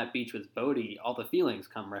on that beach with Bodhi, all the feelings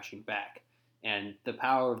come rushing back. And the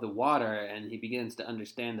power of the water, and he begins to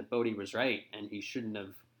understand that Bodhi was right, and he shouldn't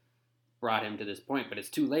have brought him to this point. But it's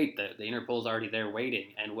too late. The Interpol's already there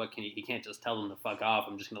waiting, and what can he can't just tell them to fuck off.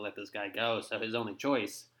 I'm just going to let this guy go. So his only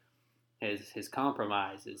choice, his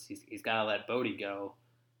compromise is he's got to let Bodhi go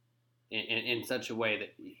in such a way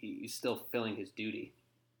that he's still fulfilling his duty.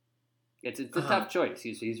 It's a tough choice.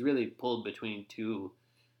 He's really pulled between two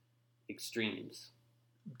extremes.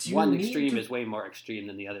 One extreme is way more extreme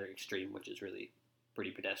than the other extreme, which is really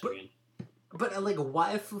pretty pedestrian. But like,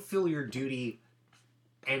 why fulfill your duty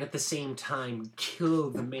and at the same time kill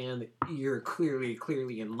the man that you're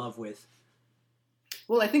clearly in love with?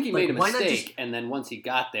 Well, I think he made a mistake, and then once he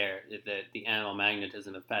got there, the animal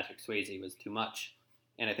magnetism of Patrick Swayze was too much.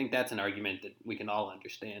 And I think that's an argument that we can all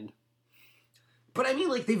understand. But I mean,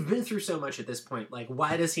 like, they've been through so much at this point. Like,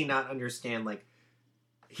 why does he not understand? Like,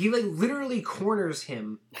 he, like, literally corners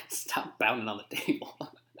him. Stop pounding on the table.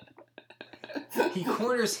 He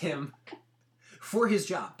corners him for his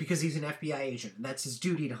job because he's an FBI agent. And that's his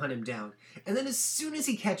duty to hunt him down. And then as soon as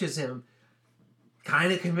he catches him,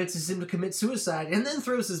 kind of convinces him to commit suicide and then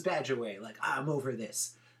throws his badge away. Like, I'm over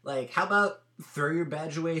this. Like, how about throw your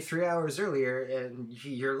badge away 3 hours earlier and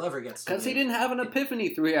your lover gets to because he didn't have an epiphany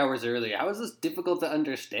 3 hours earlier. How is this difficult to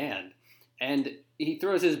understand? And he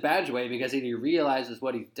throws his badge away because he realizes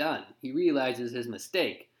what he's done. He realizes his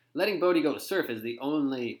mistake. Letting Bodhi go surf is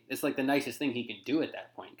it's like the nicest thing he can do at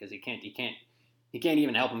that point, because he can't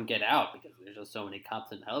even help him get out because there's just so many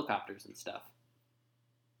cops and helicopters and stuff.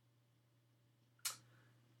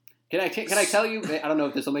 Can I tell you, I don't know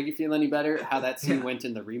if this will make you feel any better, how that scene went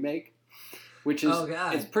in the remake? Which is,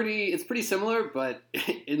 it's pretty similar, but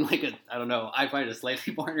in like I find it a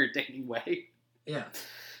slightly more entertaining way. Yeah.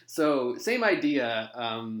 So, same idea,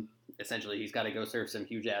 essentially, he's got to go surf some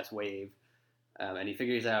huge-ass wave, and he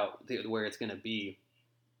figures out where it's going to be.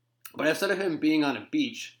 But instead of him being on a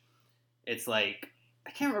beach, it's like,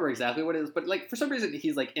 I can't remember exactly what it is, but like, for some reason,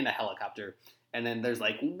 he's like in a helicopter, and then there's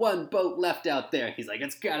like one boat left out there. He's like,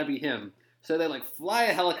 it's got to be him. So they like fly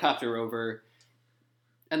a helicopter over,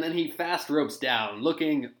 and then he fast ropes down,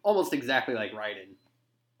 looking almost exactly like Raiden.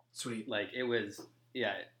 Sweet. Like, it was,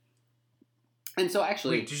 yeah. And so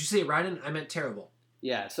actually... Wait, did you say Raiden? I meant terrible.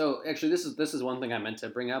 Yeah, so actually this is one thing I meant to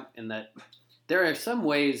bring up, in that there are some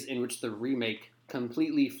ways in which the remake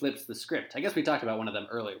completely flips the script. I guess we talked about one of them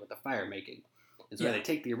earlier with the fire making. It's where they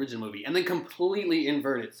take the original movie and then completely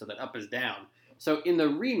invert it so that up is down. So in the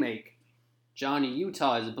remake, Johnny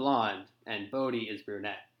Utah is blonde and Bodhi is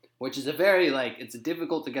brunette, which is a very, like, it's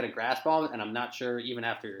difficult to get a grasp on, and I'm not sure even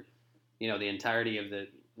after, the entirety of the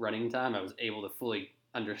running time, I was able to fully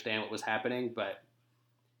understand what was happening, but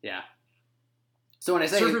yeah. So when I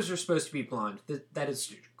say... Surfers are supposed to be blonde. That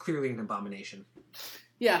is clearly an abomination.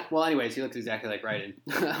 Yeah, well, anyways, he looks exactly like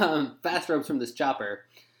Raiden. Fast ropes from this chopper,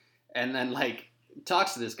 and then, like,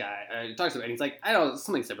 talks to this guy. Talks to him, and he's like, I don't know,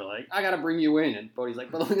 something similar. Like, I gotta bring you in. And Bodhi's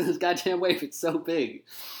like, but look at this goddamn wave. It's so big.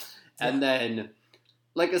 Yeah. And then,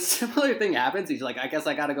 like, a similar thing happens. He's like, I guess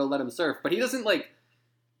I gotta go let him surf. But he doesn't, like,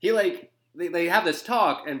 they have this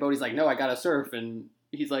talk, and Bodhi's like, no, I gotta surf. And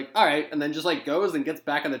he's like, all right. And then just, like, goes and gets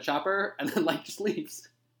back on the chopper, and then, like, just leaves.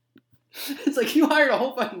 It's like, you hired a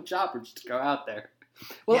whole fucking chopper just to go out there.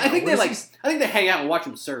 Well, yeah, I think they hang out and watch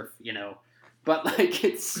him surf, you know. But, like,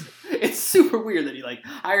 it's super weird that he, like,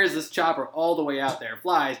 hires this chopper all the way out there,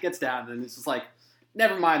 flies, gets down, and then it's just like,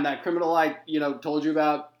 never mind that criminal I, told you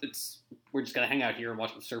about. We're just going to hang out here and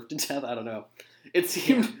watch him surf to death. I don't know. It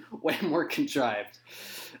seemed way more contrived.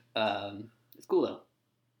 It's cool, though.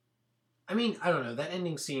 I mean, I don't know. That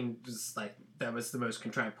ending scene was, like, that was the most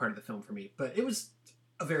contrived part of the film for me. But it was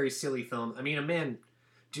a very silly film. I mean, a man...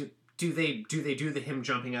 Do they do the him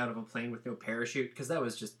jumping out of a plane with no parachute? Because that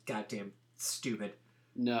was just goddamn... stupid.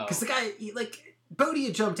 No. Because the guy, Bodhi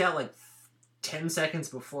had jumped out, 10 seconds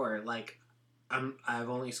before. I've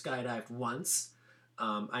only skydived once.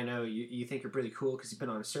 I know you think you're pretty cool because you've been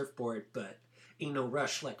on a surfboard, but ain't no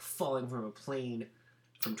rush, falling from a plane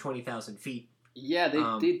from 20,000 feet. Yeah,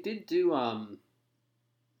 they did do,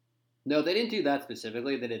 No, they didn't do that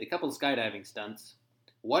specifically. They did a couple of skydiving stunts.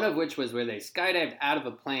 One of which was where they skydived out of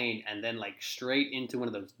a plane and then, straight into one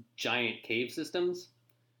of those giant cave systems.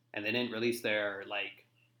 And they didn't release their,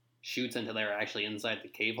 chutes until they were actually inside the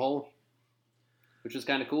cave hole, which was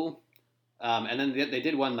kind of cool. And then they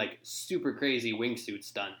did one, super crazy wingsuit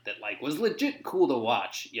stunt that, was legit cool to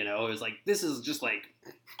watch, It was this is just,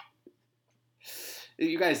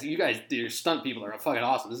 you guys, your stunt people are fucking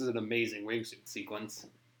awesome. This is an amazing wingsuit sequence.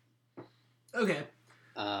 Okay.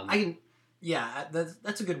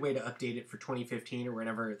 That's a good way to update it for 2015 or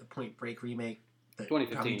whenever the Point Break remake that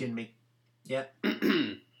 2015 probably didn't make... Yeah.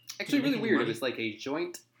 Actually, really weird. Money? It was a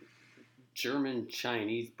joint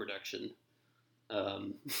German-Chinese production. I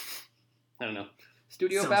don't know.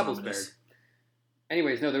 Studio Babelsberg.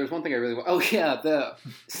 Anyways, no, there was one thing I really... Oh, yeah,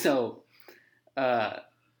 So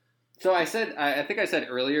I said... I think I said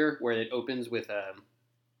earlier where it opens with...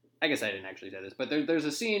 I guess I didn't actually say this, but there's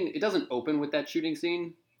a scene... It doesn't open with that shooting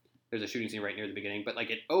scene. There's a shooting scene right near the beginning, but,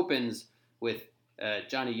 it opens with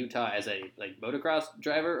Johnny Utah as a, motocross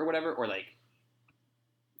driver or whatever, or,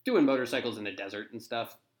 doing motorcycles in the desert and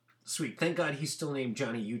stuff. Sweet. Thank God he's still named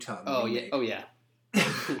Johnny Utah. Oh, yeah. Oh, yeah.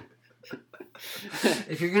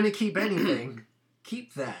 If you're going to keep anything,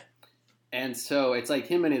 keep that. And so it's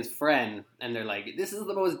him and his friend, and they're like, this is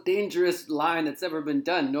the most dangerous line that's ever been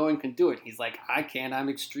done. No one can do it. He's like, I can. I'm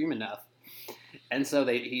extreme enough. And so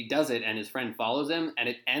he does it, and his friend follows him, and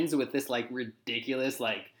it ends with this, ridiculous,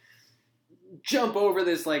 jump over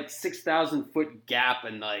this, 6,000-foot gap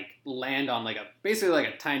and, land on, basically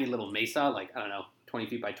a tiny little mesa, I don't know, 20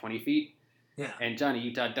 feet by 20 feet. Yeah. And Johnny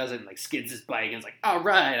Utah does it and, skids his bike, and it's like, all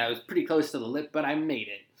right, I was pretty close to the lip, but I made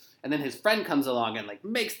it. And then his friend comes along and,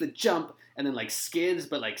 makes the jump, and then, skids,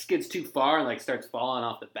 but, skids too far and, starts falling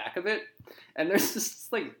off the back of it. And there's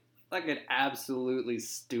just, an absolutely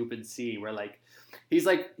stupid scene where, he's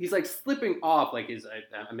slipping off,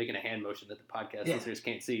 I'm making a hand motion that the podcast listeners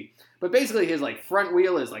can't see. But basically his, front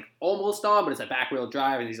wheel is, almost on, but it's a back wheel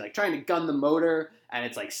drive, and he's, trying to gun the motor, and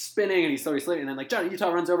it's, spinning, and he's slowly slipping, and then, Johnny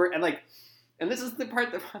Utah runs over, and, and this is the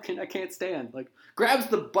part that fucking I can't stand, grabs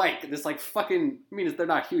the bike, this, fucking, I mean, they're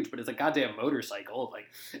not huge, but it's a goddamn motorcycle,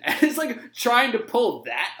 and it's, trying to pull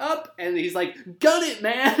that up, and he's gun it,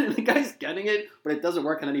 man, and the guy's gunning it, but it doesn't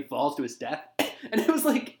work, and then he falls to his death, and it was,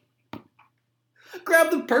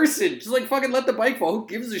 grab the person. Just, fucking let the bike fall. Who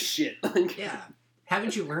gives a shit? Yeah.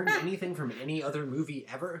 Haven't you learned anything from any other movie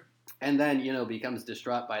ever? And then, becomes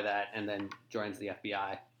distraught by that and then joins the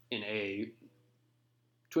FBI in a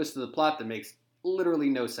twist of the plot that makes literally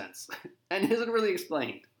no sense and isn't really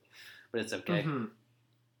explained. But it's okay. Mm-hmm.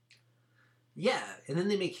 Yeah, and then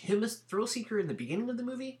they make him a thrill seeker in the beginning of the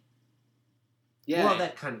movie? Yeah. Well,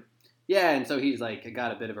 that kind of... Yeah, and so he's,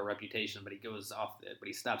 got a bit of a reputation, but he goes off it, but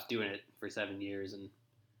he stops doing it for 7 years and,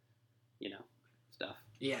 stuff.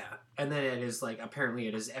 Yeah, and then it is, apparently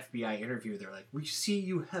at his FBI interview, they're like, we see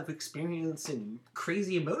you have experience in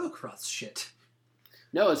crazy motocross shit.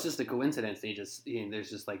 No, it's just a coincidence. There's just,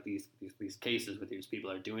 these cases where these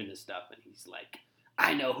people are doing this stuff, and he's like,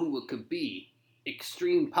 I know who it could be.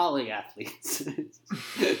 Extreme polyathletes.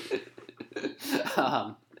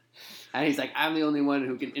 And he's like, I'm the only one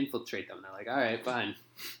who can infiltrate them. And they're like, all right, fine.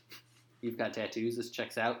 You've got tattoos. This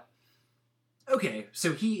checks out. Okay,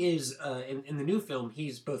 so he is, in the new film,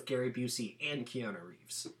 he's both Gary Busey and Keanu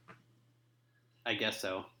Reeves. I guess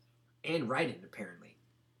so. And Raiden, apparently.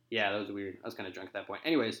 Yeah, that was weird. I was kind of drunk at that point.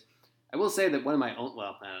 Anyways, I will say that one of my own...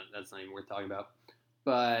 Well, that's not even worth talking about.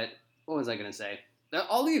 But what was I gonna say?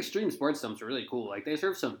 All the extreme sports stunts are really cool. Like they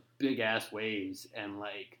surf some big ass waves and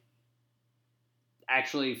like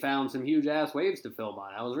actually found some huge ass waves to film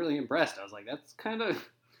on. I was really impressed. I was like, that's kind of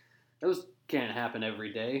those can't happen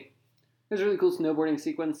every day. There's a really cool snowboarding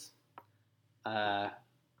sequence.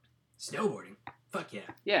 Snowboarding, fuck yeah.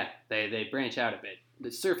 Yeah, they branch out a bit. The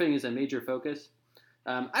surfing is a major focus.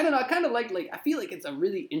 I don't know. I kind of like I feel like it's a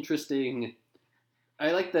really interesting.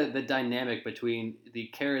 I like the dynamic between the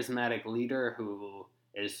charismatic leader who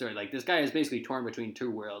is sort of like this guy is basically torn between two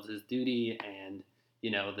worlds: his duty and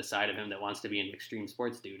the side of him that wants to be an extreme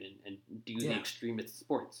sports dude and do the extremist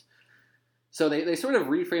sports. So they sort of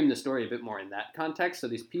reframe the story a bit more in that context. So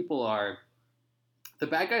these people are the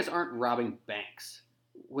bad guys aren't robbing banks.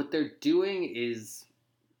 What they're doing is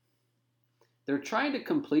they're trying to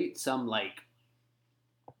complete some like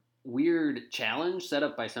weird challenge set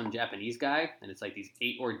up by some Japanese guy, and it's like these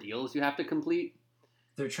 8 ordeals you have to complete.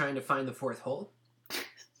 They're trying to find the fourth hole?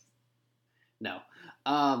 No.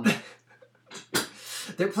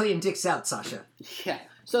 They're playing dicks out, Sasha. Yeah.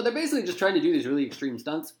 So they're basically just trying to do these really extreme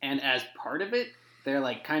stunts, and as part of it, they're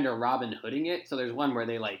like kind of Robin Hooding it. So there's one where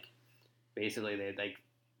they like basically they like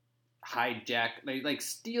hijack, they like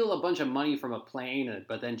steal a bunch of money from a plane,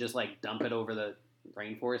 but then just like dump it over the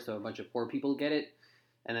rainforest so a bunch of poor people get it.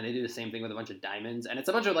 And then they do the same thing with a bunch of diamonds. And it's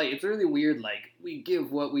a bunch of, like, it's really weird, like, we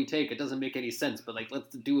give what we take. It doesn't make any sense, but, like,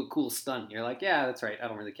 let's do a cool stunt. You're like, yeah, that's right. I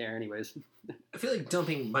don't really care anyways. I feel like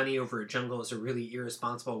dumping money over a jungle is a really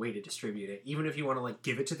irresponsible way to distribute it. Even if you want to, like,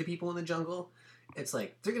 give it to the people in the jungle, it's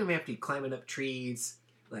like, they're going to have to be climbing up trees.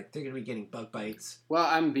 Like, they're going to be getting bug bites. Well,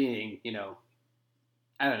 I'm being,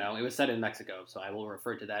 I don't know. It was set in Mexico, so I will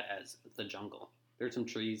refer to that as the jungle. There's some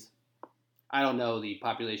trees. I don't know the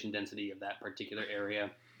population density of that particular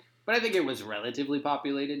area, but I think it was relatively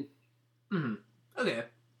populated. Mm-hmm. Okay.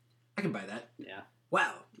 I can buy that. Yeah.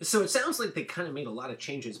 Wow. So it sounds like they kind of made a lot of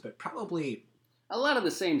changes, but probably a lot of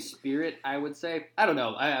the same spirit, I would say. I don't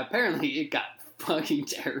know. Apparently it got fucking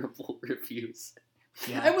terrible reviews.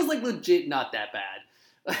 Yeah. It was, like, legit not that bad.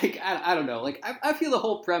 Like, I don't know. Like, I feel the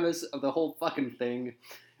whole premise of the whole fucking thing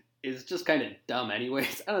is just kind of dumb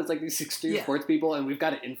anyways. I don't know, it's like these extreme sports people, and we've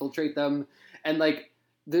got to infiltrate them. And, like,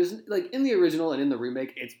 there's, like, in the original and in the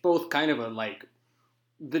remake, it's both kind of a, like,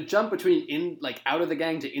 the jump between out of the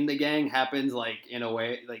gang to in the gang happens, like, in a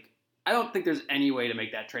way, like, I don't think there's any way to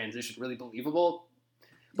make that transition really believable.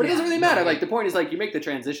 But it doesn't really matter. Like, the point is, like, you make the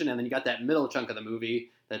transition, and then you got that middle chunk of the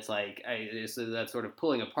movie that's, like, that sort of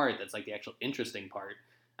pulling apart that's, like, the actual interesting part.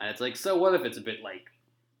 And it's like, so what if it's a bit, like,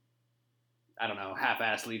 I don't know,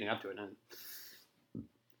 half-assed leading up to it.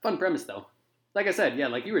 Fun premise, though. Like I said, yeah,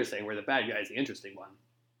 like you were saying, where the bad guy is the interesting one.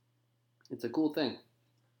 It's a cool thing.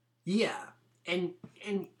 Yeah. And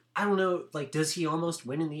I don't know, like, does he almost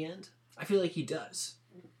win in the end? I feel like he does.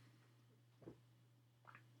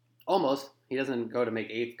 Almost. He doesn't go to make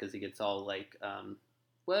 8th because he gets all, like,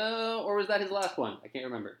 or was that his last one? I can't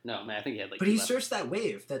remember. No, man, I think he had, like, but he surfs that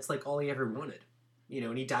wave. That's, like, all he ever wanted.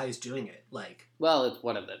 And he dies doing it, like... Well, it's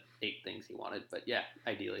one of the 8 things he wanted, but yeah,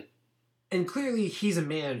 ideally. And clearly, he's a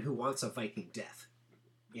man who wants a Viking death,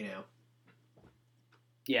 Yeah.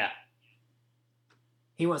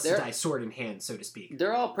 He wants to die sword in hand, so to speak.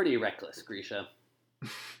 They're all pretty reckless, Grisha.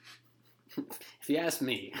 If you ask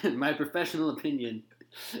me, in my professional opinion,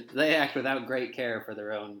 they act without great care for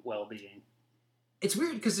their own well-being. It's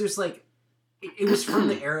weird, because there's, like... It was from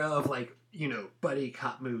the era of, like, buddy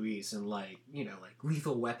cop movies and, like, like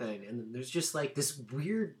Lethal Weapon. And then there's just, like, this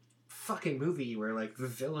weird fucking movie where, like, the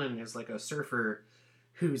villain is, like, a surfer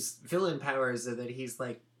whose villain powers are that he's,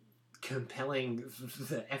 like, compelling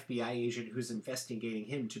the FBI agent who's investigating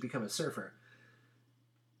him to become a surfer.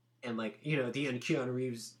 And, like, at the end, Keanu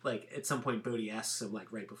Reeves, like, at some point, Bodhi asks him,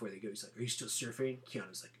 like, right before they go, he's like, "Are you still surfing?"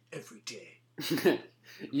 Keanu's like, "Every day."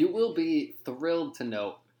 You will be thrilled to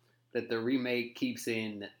know that the remake keeps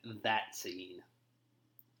in that scene.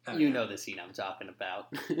 Oh, you know the scene I'm talking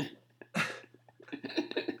about.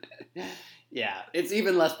 Yeah, it's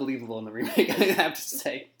even less believable in the remake, I have to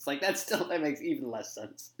say. It's like, that makes even less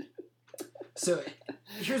sense. So,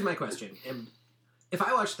 here's my question. If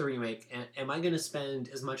I watch the remake, am I going to spend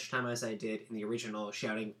as much time as I did in the original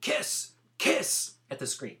shouting, "Kiss! Kiss!" at the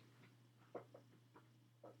screen?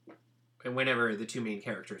 And whenever the two main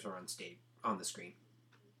characters are on the screen.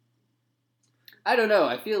 I don't know.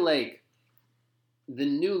 I feel like the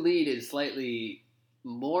new lead is slightly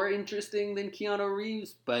more interesting than Keanu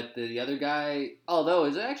Reeves, but the other guy, although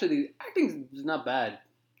the acting is not bad,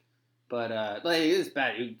 but like, it is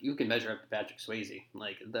bad. You can measure up to Patrick Swayze.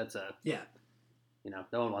 Like, that's yeah.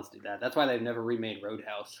 No one wants to do that. That's why they've never remade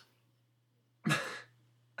Roadhouse.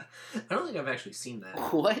 I don't think I've actually seen that.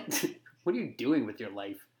 What? What are you doing with your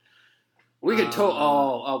life? We could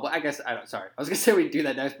well, I guess I don't. Sorry, I was gonna say we do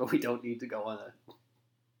that next, but we don't need to go on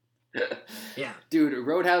that. Yeah, dude,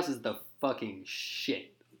 Roadhouse is the fucking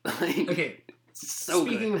shit. Like, okay. So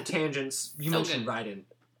speaking good. of tangents, you So mentioned good. Raiden,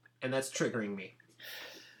 and that's triggering me.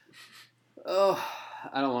 Oh,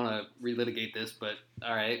 I don't want to relitigate this, but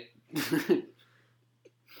all right.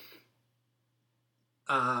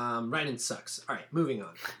 Raiden sucks. All right, moving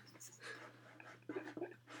on.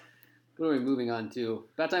 What are we moving on to?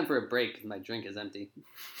 About time for a break because my drink is empty.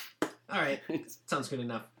 All right, sounds good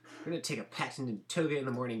enough. We're gonna take a patented Toga in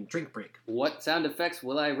the morning drink break. What sound effects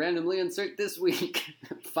will I randomly insert this week?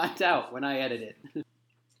 Find out when I edit it.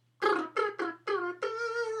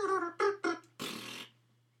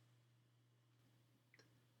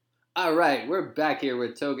 All right, we're back here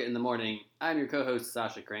with Toga in the morning. I'm your co-host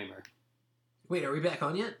Sasha Kramer. Wait, are we back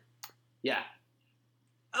on yet? Yeah,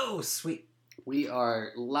 Oh, sweet. we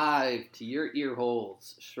are live to your ear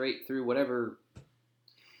holes, straight through whatever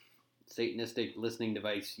satanistic listening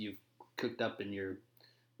device you've cooked up in your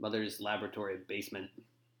mother's laboratory basement.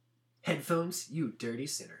 Headphones, you dirty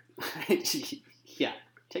sinner. Yeah,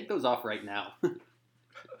 take those off right now.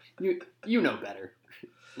 You know better,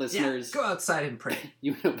 listeners. Yeah, go outside and pray.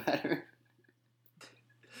 You know better.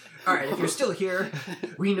 All right, if you're still here,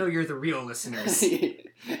 we know you're the real listeners.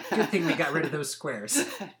 Good thing we got rid of those squares.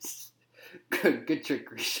 Good trick,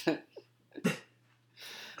 Grisha.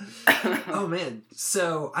 Oh man,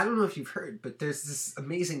 so I don't know if you've heard, but there's this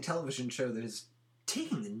amazing television show that is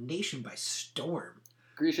taking the nation by storm.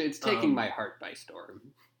 Grisha, it's taking my heart by storm.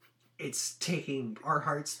 It's taking our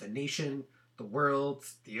hearts, the nation, the world,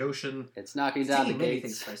 the ocean. It's knocking It's down the taking many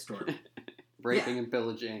gates, things by storm. raping Yeah. and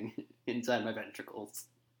pillaging inside my ventricles.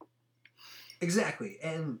 Exactly,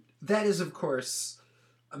 and that is, of course,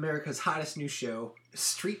 America's hottest new show,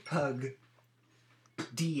 Street Pug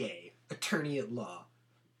DA, Attorney at Law.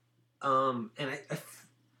 And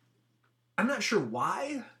I'm not sure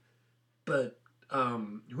why, but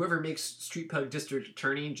whoever makes Street Pug District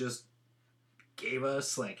Attorney just gave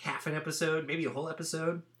us like half an episode, maybe a whole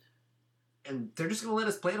episode, and they're just going to let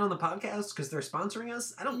us play it on the podcast because they're sponsoring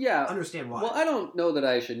us? I don't understand why. Well, I don't know that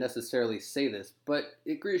I should necessarily say this, but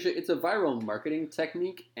Grisha, it's a viral marketing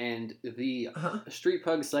technique, and the Street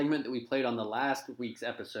Pug segment that we played on the last week's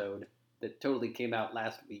episode that totally came out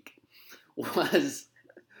last week was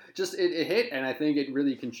just it hit, and I think it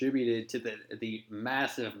really contributed to the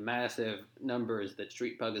massive numbers that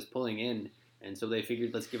Street Pug is pulling in, and so they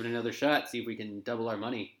figured let's give it another shot, see if we can double our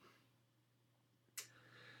money.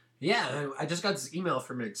 Yeah, I just got this email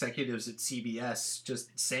from executives at CBS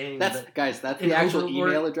just saying that's the actual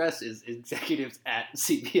email address is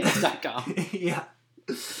executives@cbs.com. Yeah.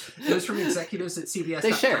 It was from executives at CBS.com.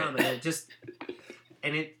 They share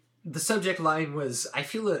and the subject line was, I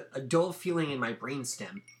feel a dull feeling in my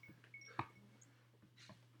brainstem.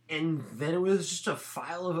 And then it was just a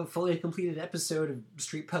file of a fully completed episode of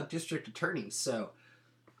Street Pug District Attorney. So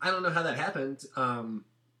I don't know how that happened. I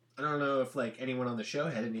don't know if like anyone on the show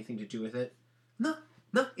had anything to do with it. No,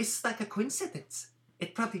 it's like a coincidence.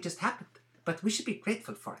 It probably just happened, but we should be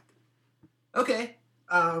grateful for it. Okay.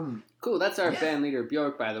 Cool. That's our band leader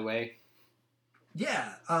Bjork, by the way.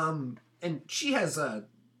 Yeah. And she has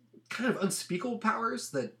kind of unspeakable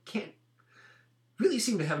powers that can't really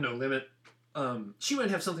seem to have no limit. She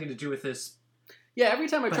might have something to do with this. Yeah. Every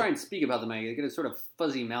time I try and speak about them, I get a sort of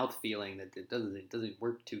fuzzy mouth feeling that it doesn't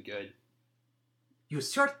work too good. You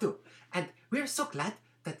sure do. And we're so glad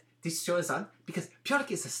that this show is on because Bjork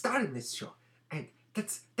is a star in this show. And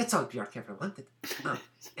that's all Bjork ever wanted.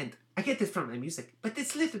 And I get it from my music, but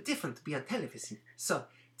it's a little different to be on television. So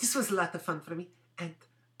this was a lot of fun for me. And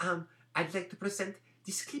I'd like to present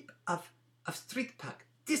this clip of Street Pug,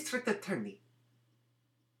 District Attorney,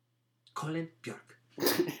 Colin Bjork.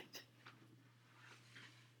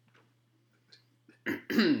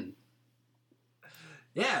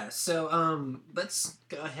 Yeah, so let's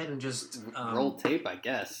go ahead and just roll tape, I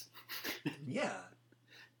guess. Yeah.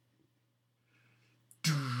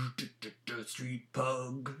 Street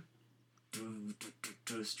Pug.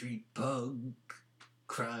 Street Pug.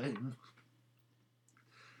 Crime.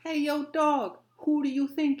 Hey, yo, dog. Who do you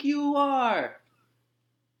think you are?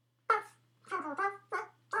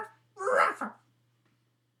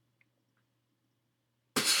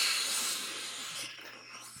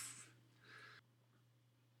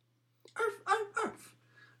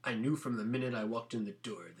 I knew from the minute I walked in the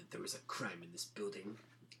door that there was a crime in this building.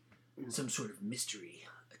 Some sort of mystery.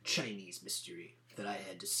 A Chinese mystery that I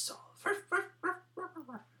had to solve.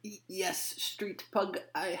 Yes, Street Pug,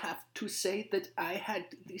 I have to say that I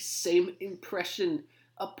had the same impression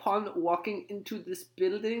Upon walking into this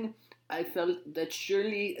building, I felt that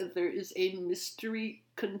surely there is a mystery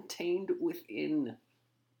contained within.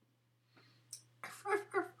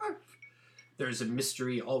 There's a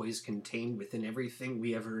mystery always contained within everything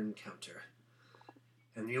we ever encounter.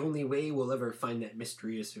 And the only way we'll ever find that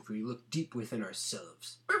mystery is if we look deep within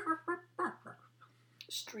ourselves.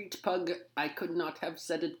 Street Pug, I could not have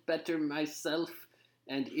said it better myself.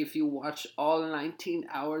 And if you watch all 19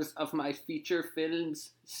 hours of my feature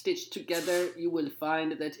films stitched together, you will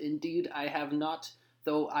find that indeed I have not,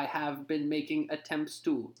 though I have been making attempts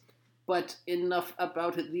to. But enough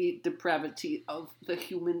about the depravity of the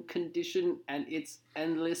human condition and its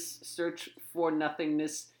endless search for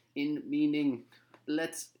nothingness in meaning.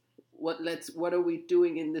 What are we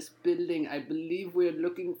doing in this building? I believe we're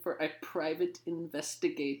looking for a private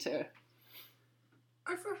investigator.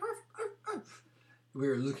 We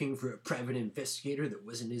were looking for a private investigator that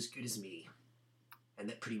wasn't as good as me. And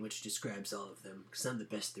that pretty much describes all of them, because I'm the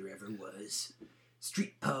best there ever was.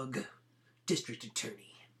 Street Pug, District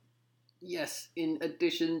Attorney. Yes, in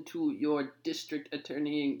addition to your district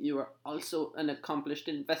attorneying, you are also an accomplished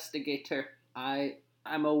investigator.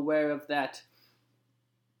 I'm aware of that.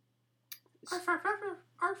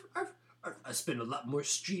 I spend a lot more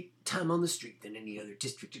time on the street than any other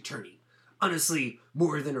district attorney. Honestly,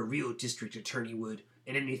 more than a real district attorney would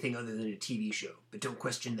in anything other than a TV show. But don't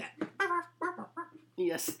question that.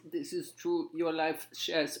 Yes, this is true. Your life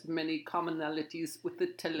shares many commonalities with the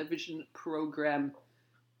television program.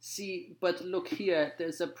 See, but look here,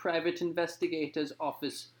 there's a private investigator's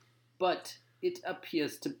office, but it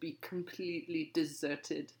appears to be completely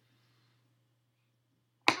deserted.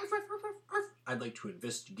 I'd like to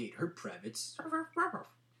investigate her privates.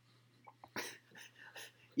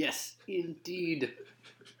 Yes, indeed.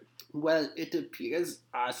 Well, it appears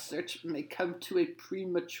our search may come to a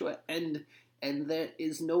premature end, and there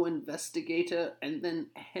is no investigator, and then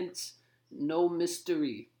hence no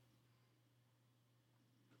mystery.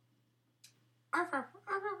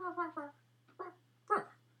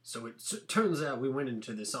 So it turns out we went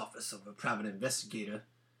into this office of a private investigator,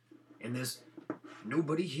 and there's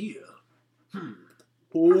nobody here.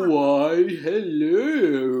 Oh, why,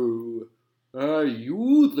 hello. Are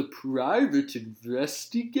you the private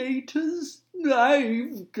investigators?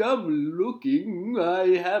 I've come looking.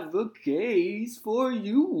 I have a case for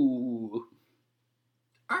you.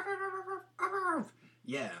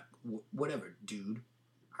 Yeah, whatever, dude.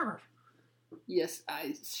 Yes,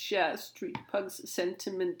 I share Street Pug's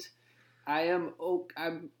sentiment. I'm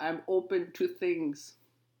open to things.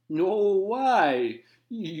 No, why?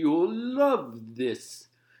 You'll love this.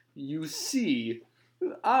 You see,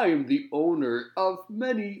 I'm the owner of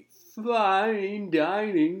many fine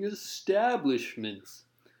dining establishments,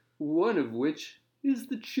 one of which is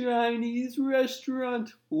the Chinese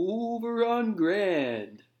restaurant over on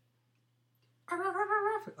Grand.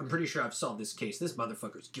 I'm pretty sure I've solved this case. This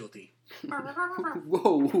motherfucker's guilty.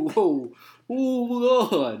 Whoa,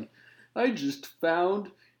 hold on. I just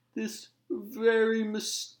found this very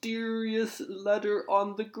mysterious letter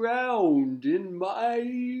on the ground in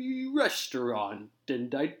my restaurant,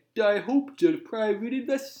 and I hoped a private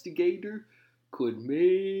investigator could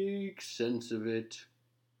make sense of it.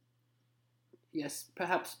 Yes,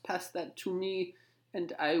 perhaps pass that to me,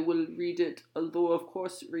 and I will read it, although of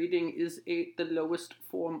course reading is the lowest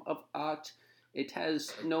form of art. It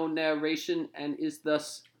has no narration and is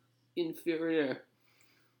thus inferior.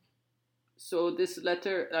 So this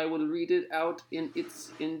letter, I will read it out in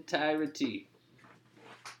its entirety.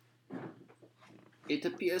 It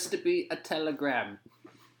appears to be a telegram.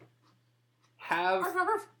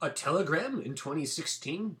 A telegram in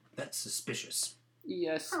 2016? That's suspicious.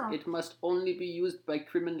 Yes, it must only be used by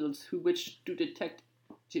criminals who wish to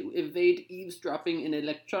evade eavesdropping in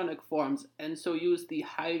electronic forms, and so use the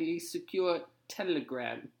highly secure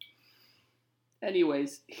telegram.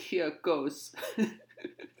 Anyways, here goes.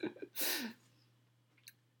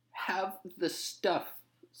 Have the stuff.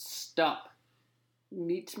 Stop.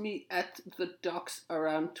 Meet me at the docks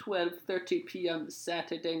around 12:30 p.m.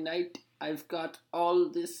 Saturday night. I've got all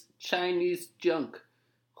this Chinese junk.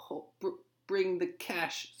 Bring the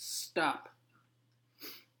cash. Stop.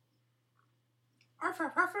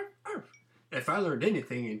 If I learned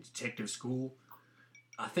anything in detective school,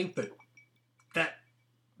 I think that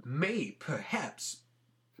may perhaps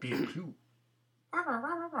be a clue.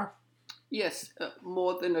 Yes,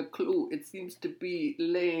 more than a clue. It seems to be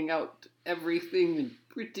laying out everything in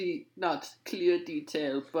pretty not clear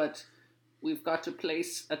detail, but we've got a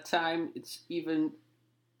place, a time. To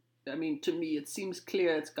me, it seems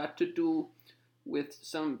clear it's got to do with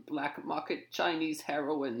some black market Chinese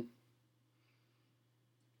heroin.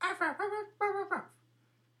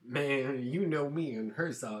 Man, you know me and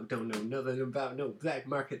Herzog don't know nothing about no black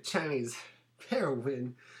market Chinese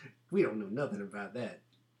heroin. We don't know nothing about that.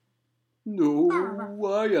 No,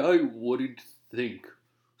 why I wouldn't think.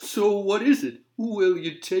 So what is it? Will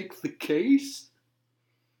you take the case?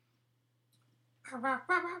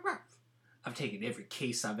 I've taken every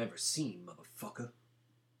case I've ever seen, motherfucker.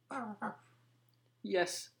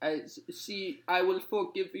 Yes, I see. I will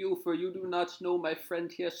forgive you, for you do not know my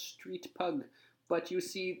friend here, Street Pug. But you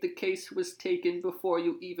see, the case was taken before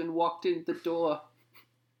you even walked in the door.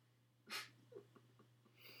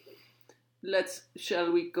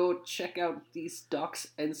 Shall we go check out these docks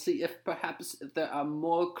and see if perhaps there are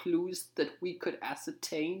more clues that we could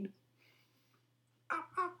ascertain?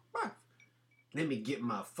 Let me get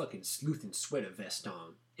my fucking sleuthin' sweater vest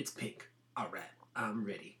on. It's pink. Alright, I'm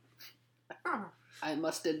ready. I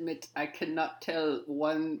must admit, I cannot tell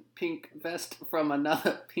one pink vest from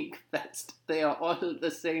another pink vest. They are all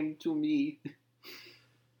the same to me.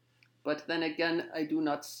 But then again, I do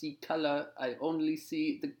not see color. I only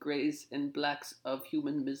see the grays and blacks of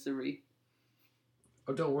human misery.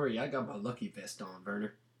 Oh, don't worry, I got my lucky vest on,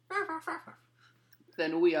 Werner.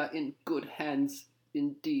 Then we are in good hands,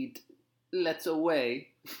 indeed. Let's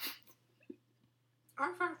away.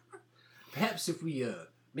 Perhaps if we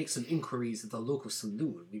make some inquiries at the local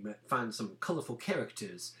saloon, we might find some colorful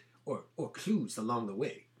characters or clues along the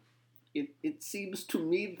way. It seems to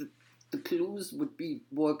me that the clues would be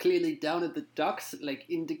more clearly down at the docks, like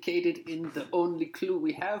indicated in the only clue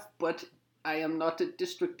we have, but I am not a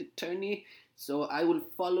district attorney, so I will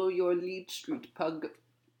follow your lead, Street Pug.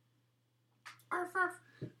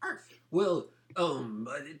 Well,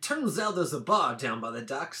 it turns out there's a bar down by the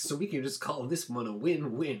docks, so we can just call this one a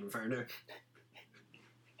win-win, Werner.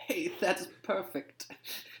 Hey, that's perfect.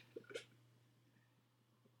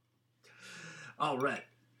 All right.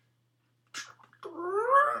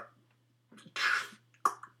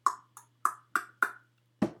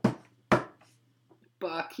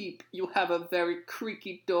 Barkeep, you have a very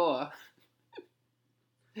creaky door.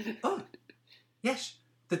 Oh, yes.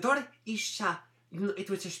 The door is, it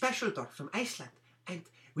was a special door from Iceland, and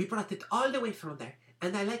we brought it all the way from there,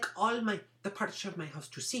 and I like the parts of my house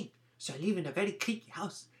to sing, so I live in a very creaky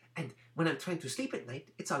house, and when I'm trying to sleep at night,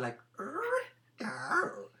 it's all like,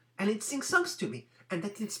 and it sings songs to me, and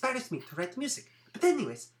that inspires me to write music. But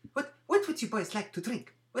anyways, what would you boys like to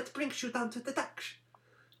drink? What brings you down to the docks?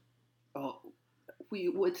 Oh, we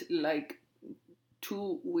would like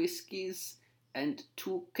 2 whiskeys and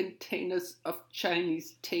 2 containers of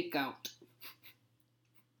Chinese takeout.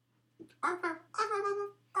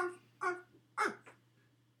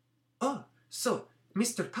 Oh, so,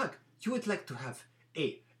 Mr. Pug, you would like to have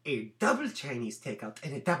a double Chinese takeout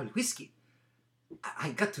and a double whiskey.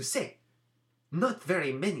 I got to say, not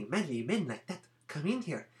very many manly men like that come in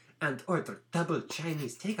here and order double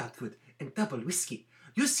Chinese takeout food and double whiskey.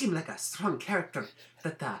 You seem like a strong character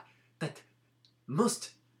that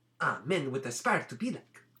most men would aspire to be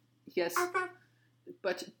like. Yes,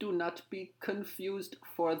 but do not be confused,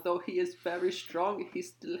 for though he is very strong, he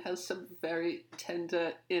still has some very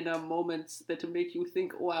tender inner moments that make you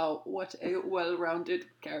think, wow, what a well-rounded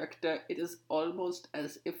character. It is almost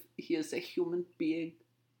as if he is a human being.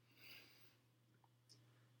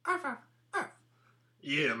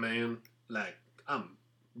 Yeah, man. Like, I'm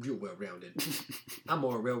real well-rounded. I'm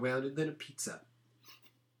more well-rounded than a pizza.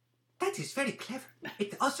 That is very clever.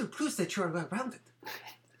 It also proves that you're well-rounded.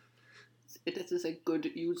 It is a good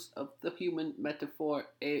use of the human metaphor,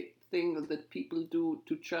 a thing that people do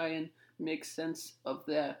to try and make sense of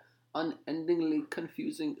their unendingly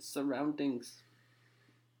confusing surroundings.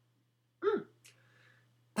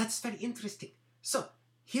 That's very interesting. So,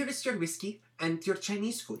 here is your whiskey and your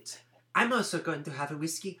Chinese food. I'm also going to have a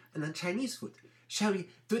whiskey and a Chinese food. Shall we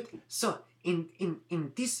do it? So, in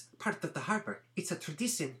this part of the harbor, it's a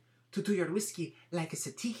tradition to do your whiskey like it's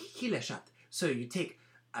a tequila shot. So you take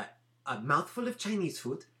a mouthful of Chinese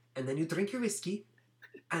food, and then you drink your whiskey,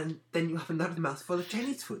 and then you have another mouthful of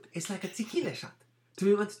Chinese food. It's like a tequila shot. Do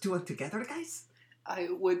we want to do one together, guys? I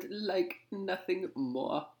would like nothing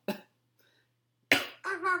more.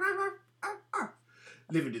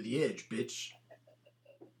 Living to the edge, bitch.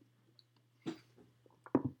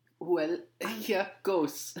 Well, here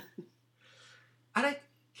goes. All right,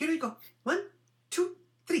 here we go. 1, 2,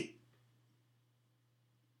 3.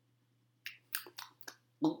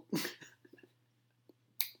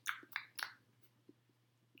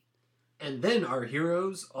 And then our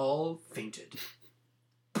heroes all fainted.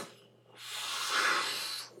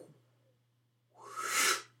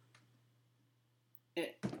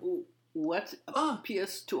 What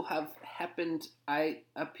appears to have happened. I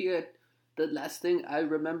appeared. The last thing I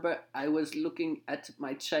remember, I was looking at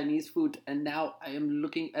my Chinese food, and now I am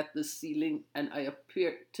looking at the ceiling, and I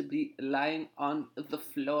appear to be lying on the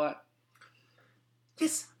floor.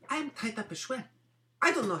 Yes, I am tied up as well.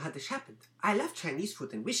 I don't know how this happened. I love Chinese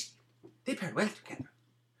food and whiskey. They pair well together.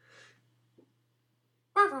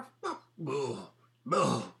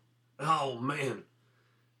 Oh, man.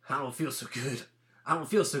 I don't feel so good. I don't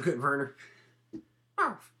feel so good, Werner.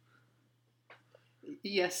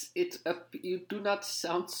 Yes, you do not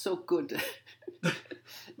sound so good.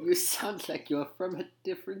 You sound like you're from a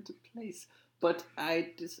different place. But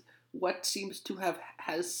what seems to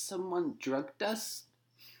has someone drugged us?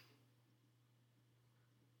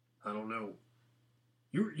 I don't know.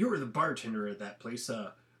 You were the bartender at that place.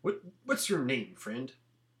 What's your name, friend?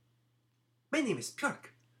 My name is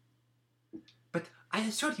Björk. But I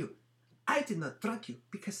assure you, I did not drug you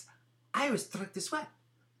because I was drugged as well.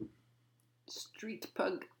 Street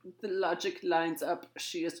pug, the logic lines up.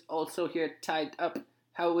 She is also here tied up.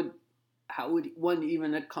 How would one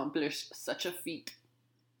even accomplish such a feat?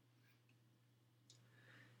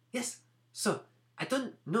 Yes, so I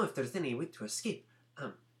don't know if there's any way to escape.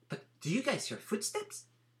 But do you guys hear footsteps?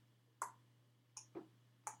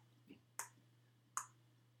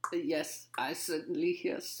 Yes, I certainly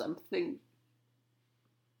hear something.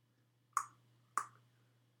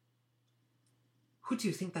 Who do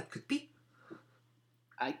you think that could be?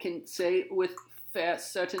 I can say with fair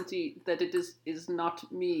certainty that it is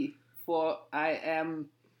not me, for I am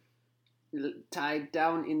tied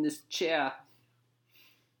down in this chair.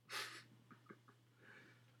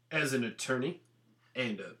 As an attorney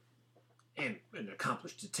and an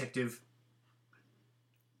accomplished detective,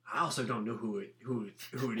 I also don't know who it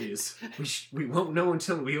is. We won't know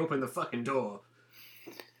until we open the fucking door.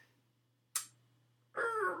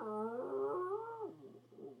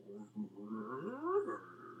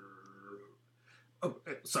 Oh,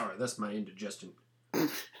 sorry, that's my indigestion.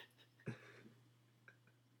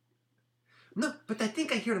 No, but I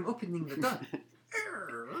think I hear him opening the door.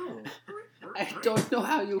 I don't know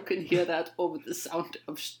how you can hear that over the sound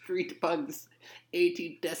of Street Pug's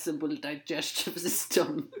 80 decibel digestive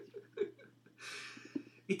system.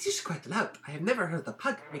 It is quite loud. I have never heard a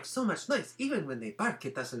pug make so much noise. Even when they bark,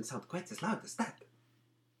 it doesn't sound quite as loud as that.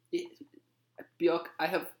 Björk, I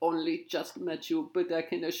have only just met you, but I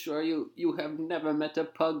can assure you, you have never met a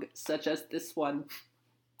pug such as this one.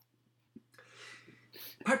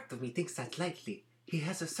 Part of me thinks that likely. He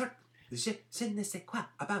has a certain je ne sais quoi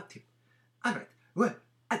about him. Alright, well,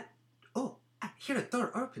 I hear a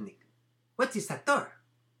door opening. What is that door?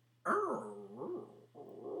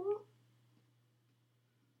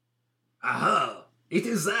 Aha! It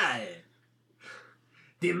is I!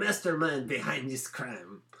 The mastermind behind this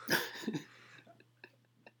crime.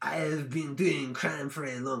 I have been doing crime for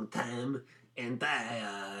a long time, and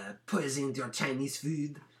I poisoned your Chinese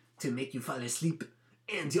food to make you fall asleep,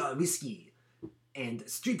 and your whiskey. And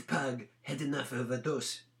Street Pug had enough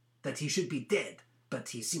overdose that he should be dead, but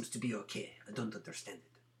he seems to be okay. I don't understand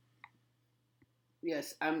it.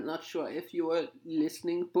 Yes, I'm not sure if you were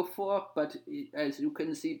listening before, but as you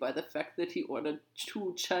can see by the fact that he ordered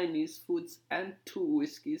 2 Chinese foods and 2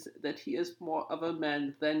 whiskeys, that he is more of a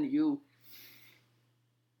man than you.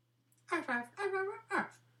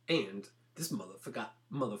 And this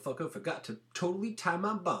motherfucker forgot to totally tie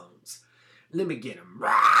my bones. Let me get him.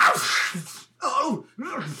 Oh!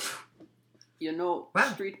 You know,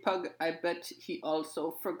 Wow. Street Pug, I bet he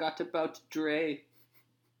also forgot about Dre.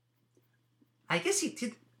 I guess he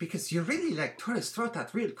did, because you really tore his throat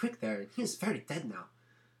out real quick there, and he's very dead now.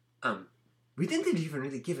 We didn't even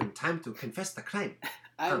really give him time to confess the crime.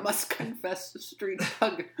 I must confess, Street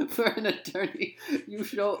Pug, for an attorney, you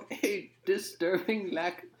show a disturbing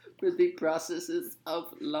lack for the processes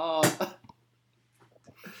of law.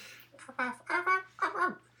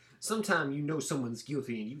 Sometime you know someone's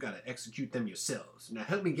guilty and you gotta execute them yourselves. Now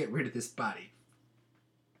help me get rid of this body.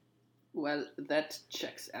 Well, that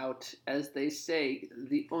checks out. As they say,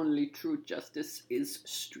 the only true justice is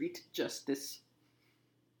street justice.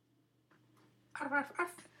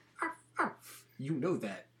 You know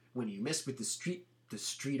that. When you mess with the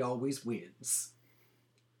street always wins.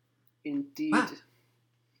 Indeed. Wow.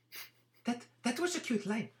 That was a cute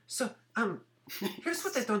line. So, here's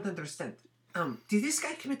what I don't understand. Did this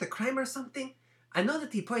guy commit a crime or something? I know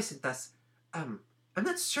that he poisoned us. I'm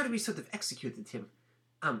not sure we should have executed him.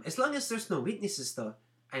 As long as there's no witnesses, though,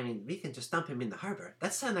 I mean, we can just dump him in the harbor.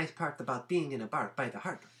 That's the nice part about being in a bar by the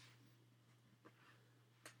harbor.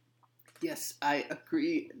 Yes, I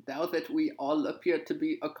agree. Now that we all appear to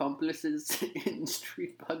be accomplices in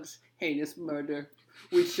Street Pug's heinous murder,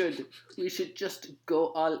 we should we should just go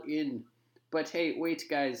all in. But hey, wait,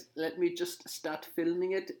 guys, let me just start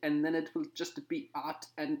filming it, and then it will just be art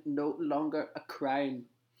and no longer a crime.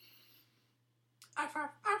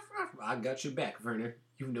 I got your back, Werner.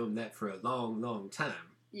 You've known that for a long, long time.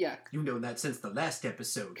 Yeah, You've known that since the last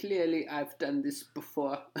episode. clearly I've done this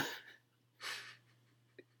before.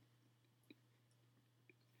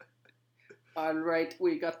 Alright,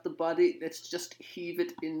 we got the body. Let's just heave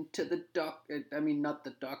it into the dock. I mean, not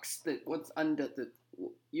the docks. What's under the.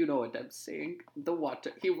 You know what I'm saying. The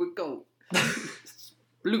water. Here we go.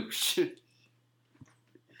 Sploosh.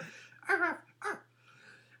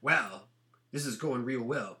 Well, this is going real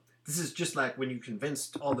well. This is just like when you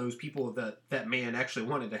convinced all those people that that man actually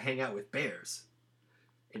wanted to hang out with bears.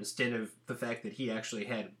 Instead of the fact that he actually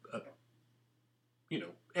had,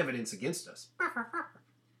 evidence against us.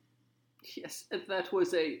 Yes, that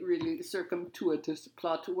was a really circumtuitous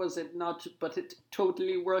plot, was it not? But it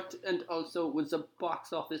totally worked and also was a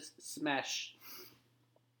box office smash.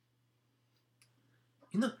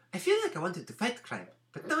 I feel like I wanted to fight crime,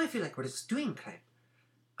 but now I feel like we're just doing crime.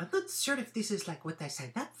 I'm not sure if this is like what I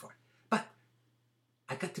signed up for, but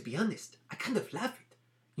I got to be honest, I kind of love it.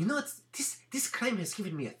 This crime has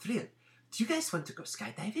given me a thrill. Do you guys want to go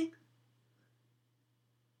skydiving?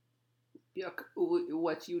 Björk,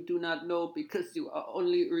 what you do not know, because you are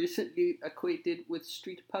only recently acquainted with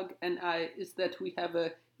Street Pug and I, is that we have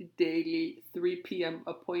a daily 3 p.m.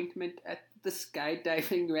 appointment at the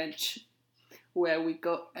skydiving ranch, where we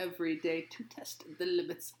go every day to test the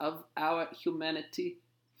limits of our humanity.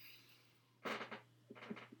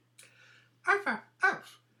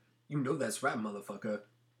 You know that's right, motherfucker.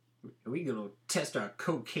 We gonna test our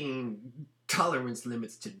cocaine tolerance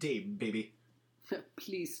limits today, baby.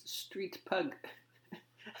 Please, Street Pug.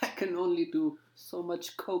 I can only do so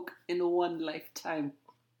much coke in one lifetime.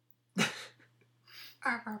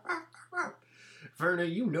 Werner,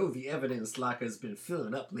 you know the evidence locker's been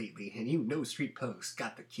filling up lately, and you know Street Pug's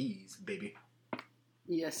got the keys, baby.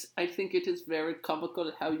 Yes, I think it is very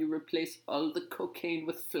comical how you replace all the cocaine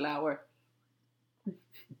with flour.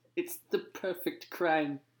 It's the perfect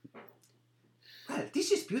crime. Well,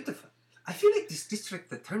 this is beautiful. I feel like this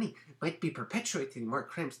district attorney might be perpetuating more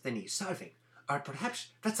crimes than he's solving. Or perhaps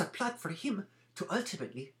that's a plot for him to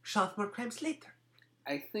ultimately solve more crimes later.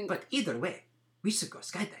 But either way, we should go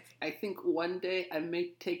skydiving. I think one day I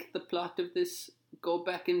may take the plot of this, go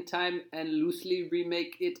back in time, and loosely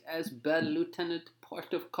remake it as Bad Lieutenant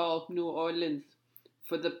Port of Call, New Orleans.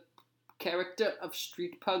 For the character of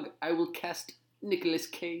Street Pug, I will cast Nicolas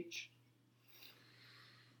Cage.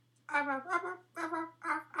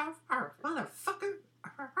 Motherfucker.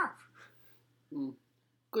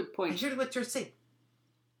 Good point. I hear what you're saying.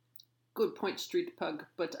 Good point, Street Pug,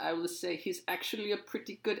 but I will say he's actually a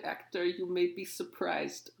pretty good actor. You may be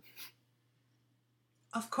surprised.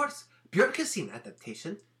 Of course. Björk has seen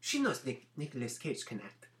adaptation. She knows Nicolas Cage can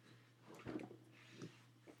act.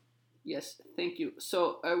 Yes, thank you.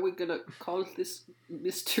 So, are we gonna call this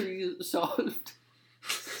mystery solved?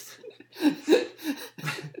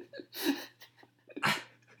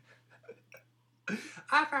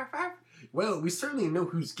 Well, we certainly know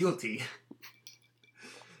who's guilty.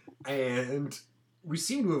 And we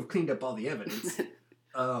seem to have cleaned up all the evidence.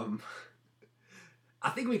 I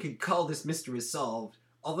think we could call this mystery solved.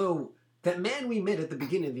 Although, that man we met at the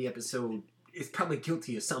beginning of the episode is probably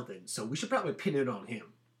guilty of something, so we should probably pin it on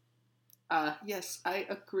him. Yes, I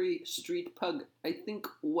agree, Street Pug. I think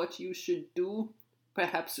what you should do,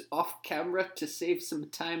 perhaps off camera to save some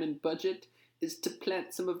time and budget, is to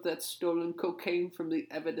plant some of that stolen cocaine from the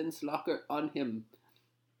evidence locker on him.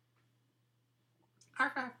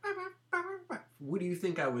 What do you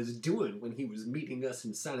think I was doing when he was meeting us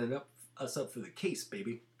and signing us up for the case,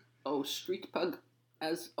 baby? Oh, Street Pug,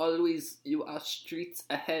 as always, you are streets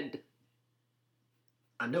ahead.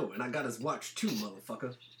 I know, and I got his watch too,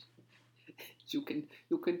 motherfucker. You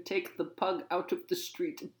can take the pug out of the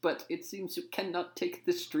street, but it seems you cannot take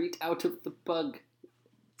the street out of the pug.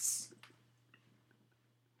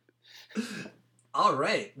 All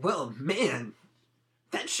right. Well, man,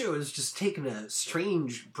 that show has just taken a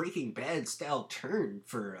strange Breaking Bad style turn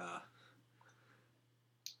for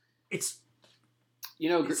it's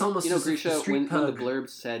almost Grisha, when the blurb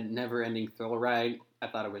said never-ending thrill ride, I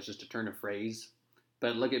thought it was just a turn of phrase.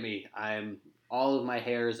 But look at me. All of my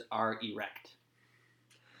hairs are erect.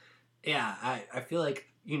 Yeah, I feel like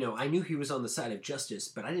I knew he was on the side of justice,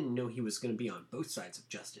 but I didn't know he was going to be on both sides of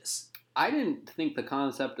justice. I didn't think the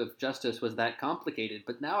concept of justice was that complicated,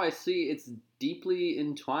 but now I see it's deeply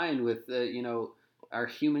entwined with our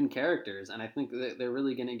human characters, and I think that they're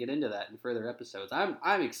really going to get into that in further episodes.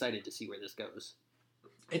 I'm excited to see where this goes.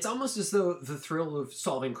 It's almost as though the thrill of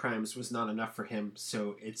solving crimes was not enough for him,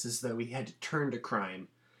 so it's as though he had to turn to crime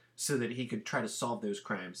so that he could try to solve those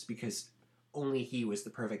crimes, because only he was the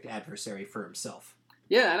perfect adversary for himself.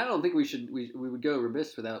 Yeah, and I don't think we would go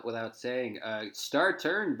remiss without saying star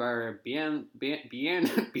turn by Bjorn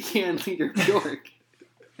leader Bjork.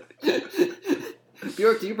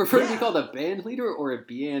 Bjork, do you prefer to be called a band leader or a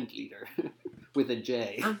band leader with a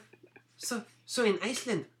J? So in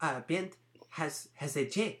Iceland, band has a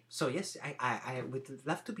J. So yes, I would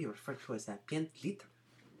love to be referred to as a band leader.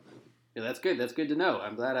 Yeah, that's good. That's good to know.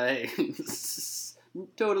 I'm glad I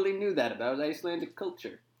totally knew that about Icelandic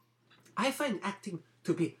culture. I find acting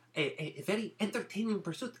to be a very entertaining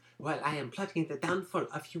pursuit while I am plotting the downfall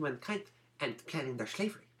of humankind and planning their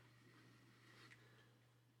slavery.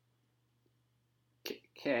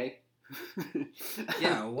 Okay.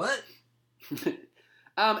 Yeah, what?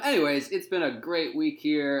 Anyways, it's been a great week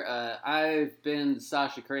here. I've been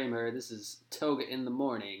Sasha Kramer. This is Toga in the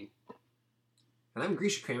Morning. And I'm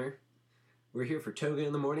Grisha Kramer. We're here for Toga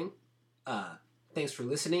in the Morning. Thanks for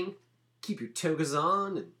listening. Keep your togas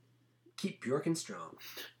on and keep Bjorkin strong.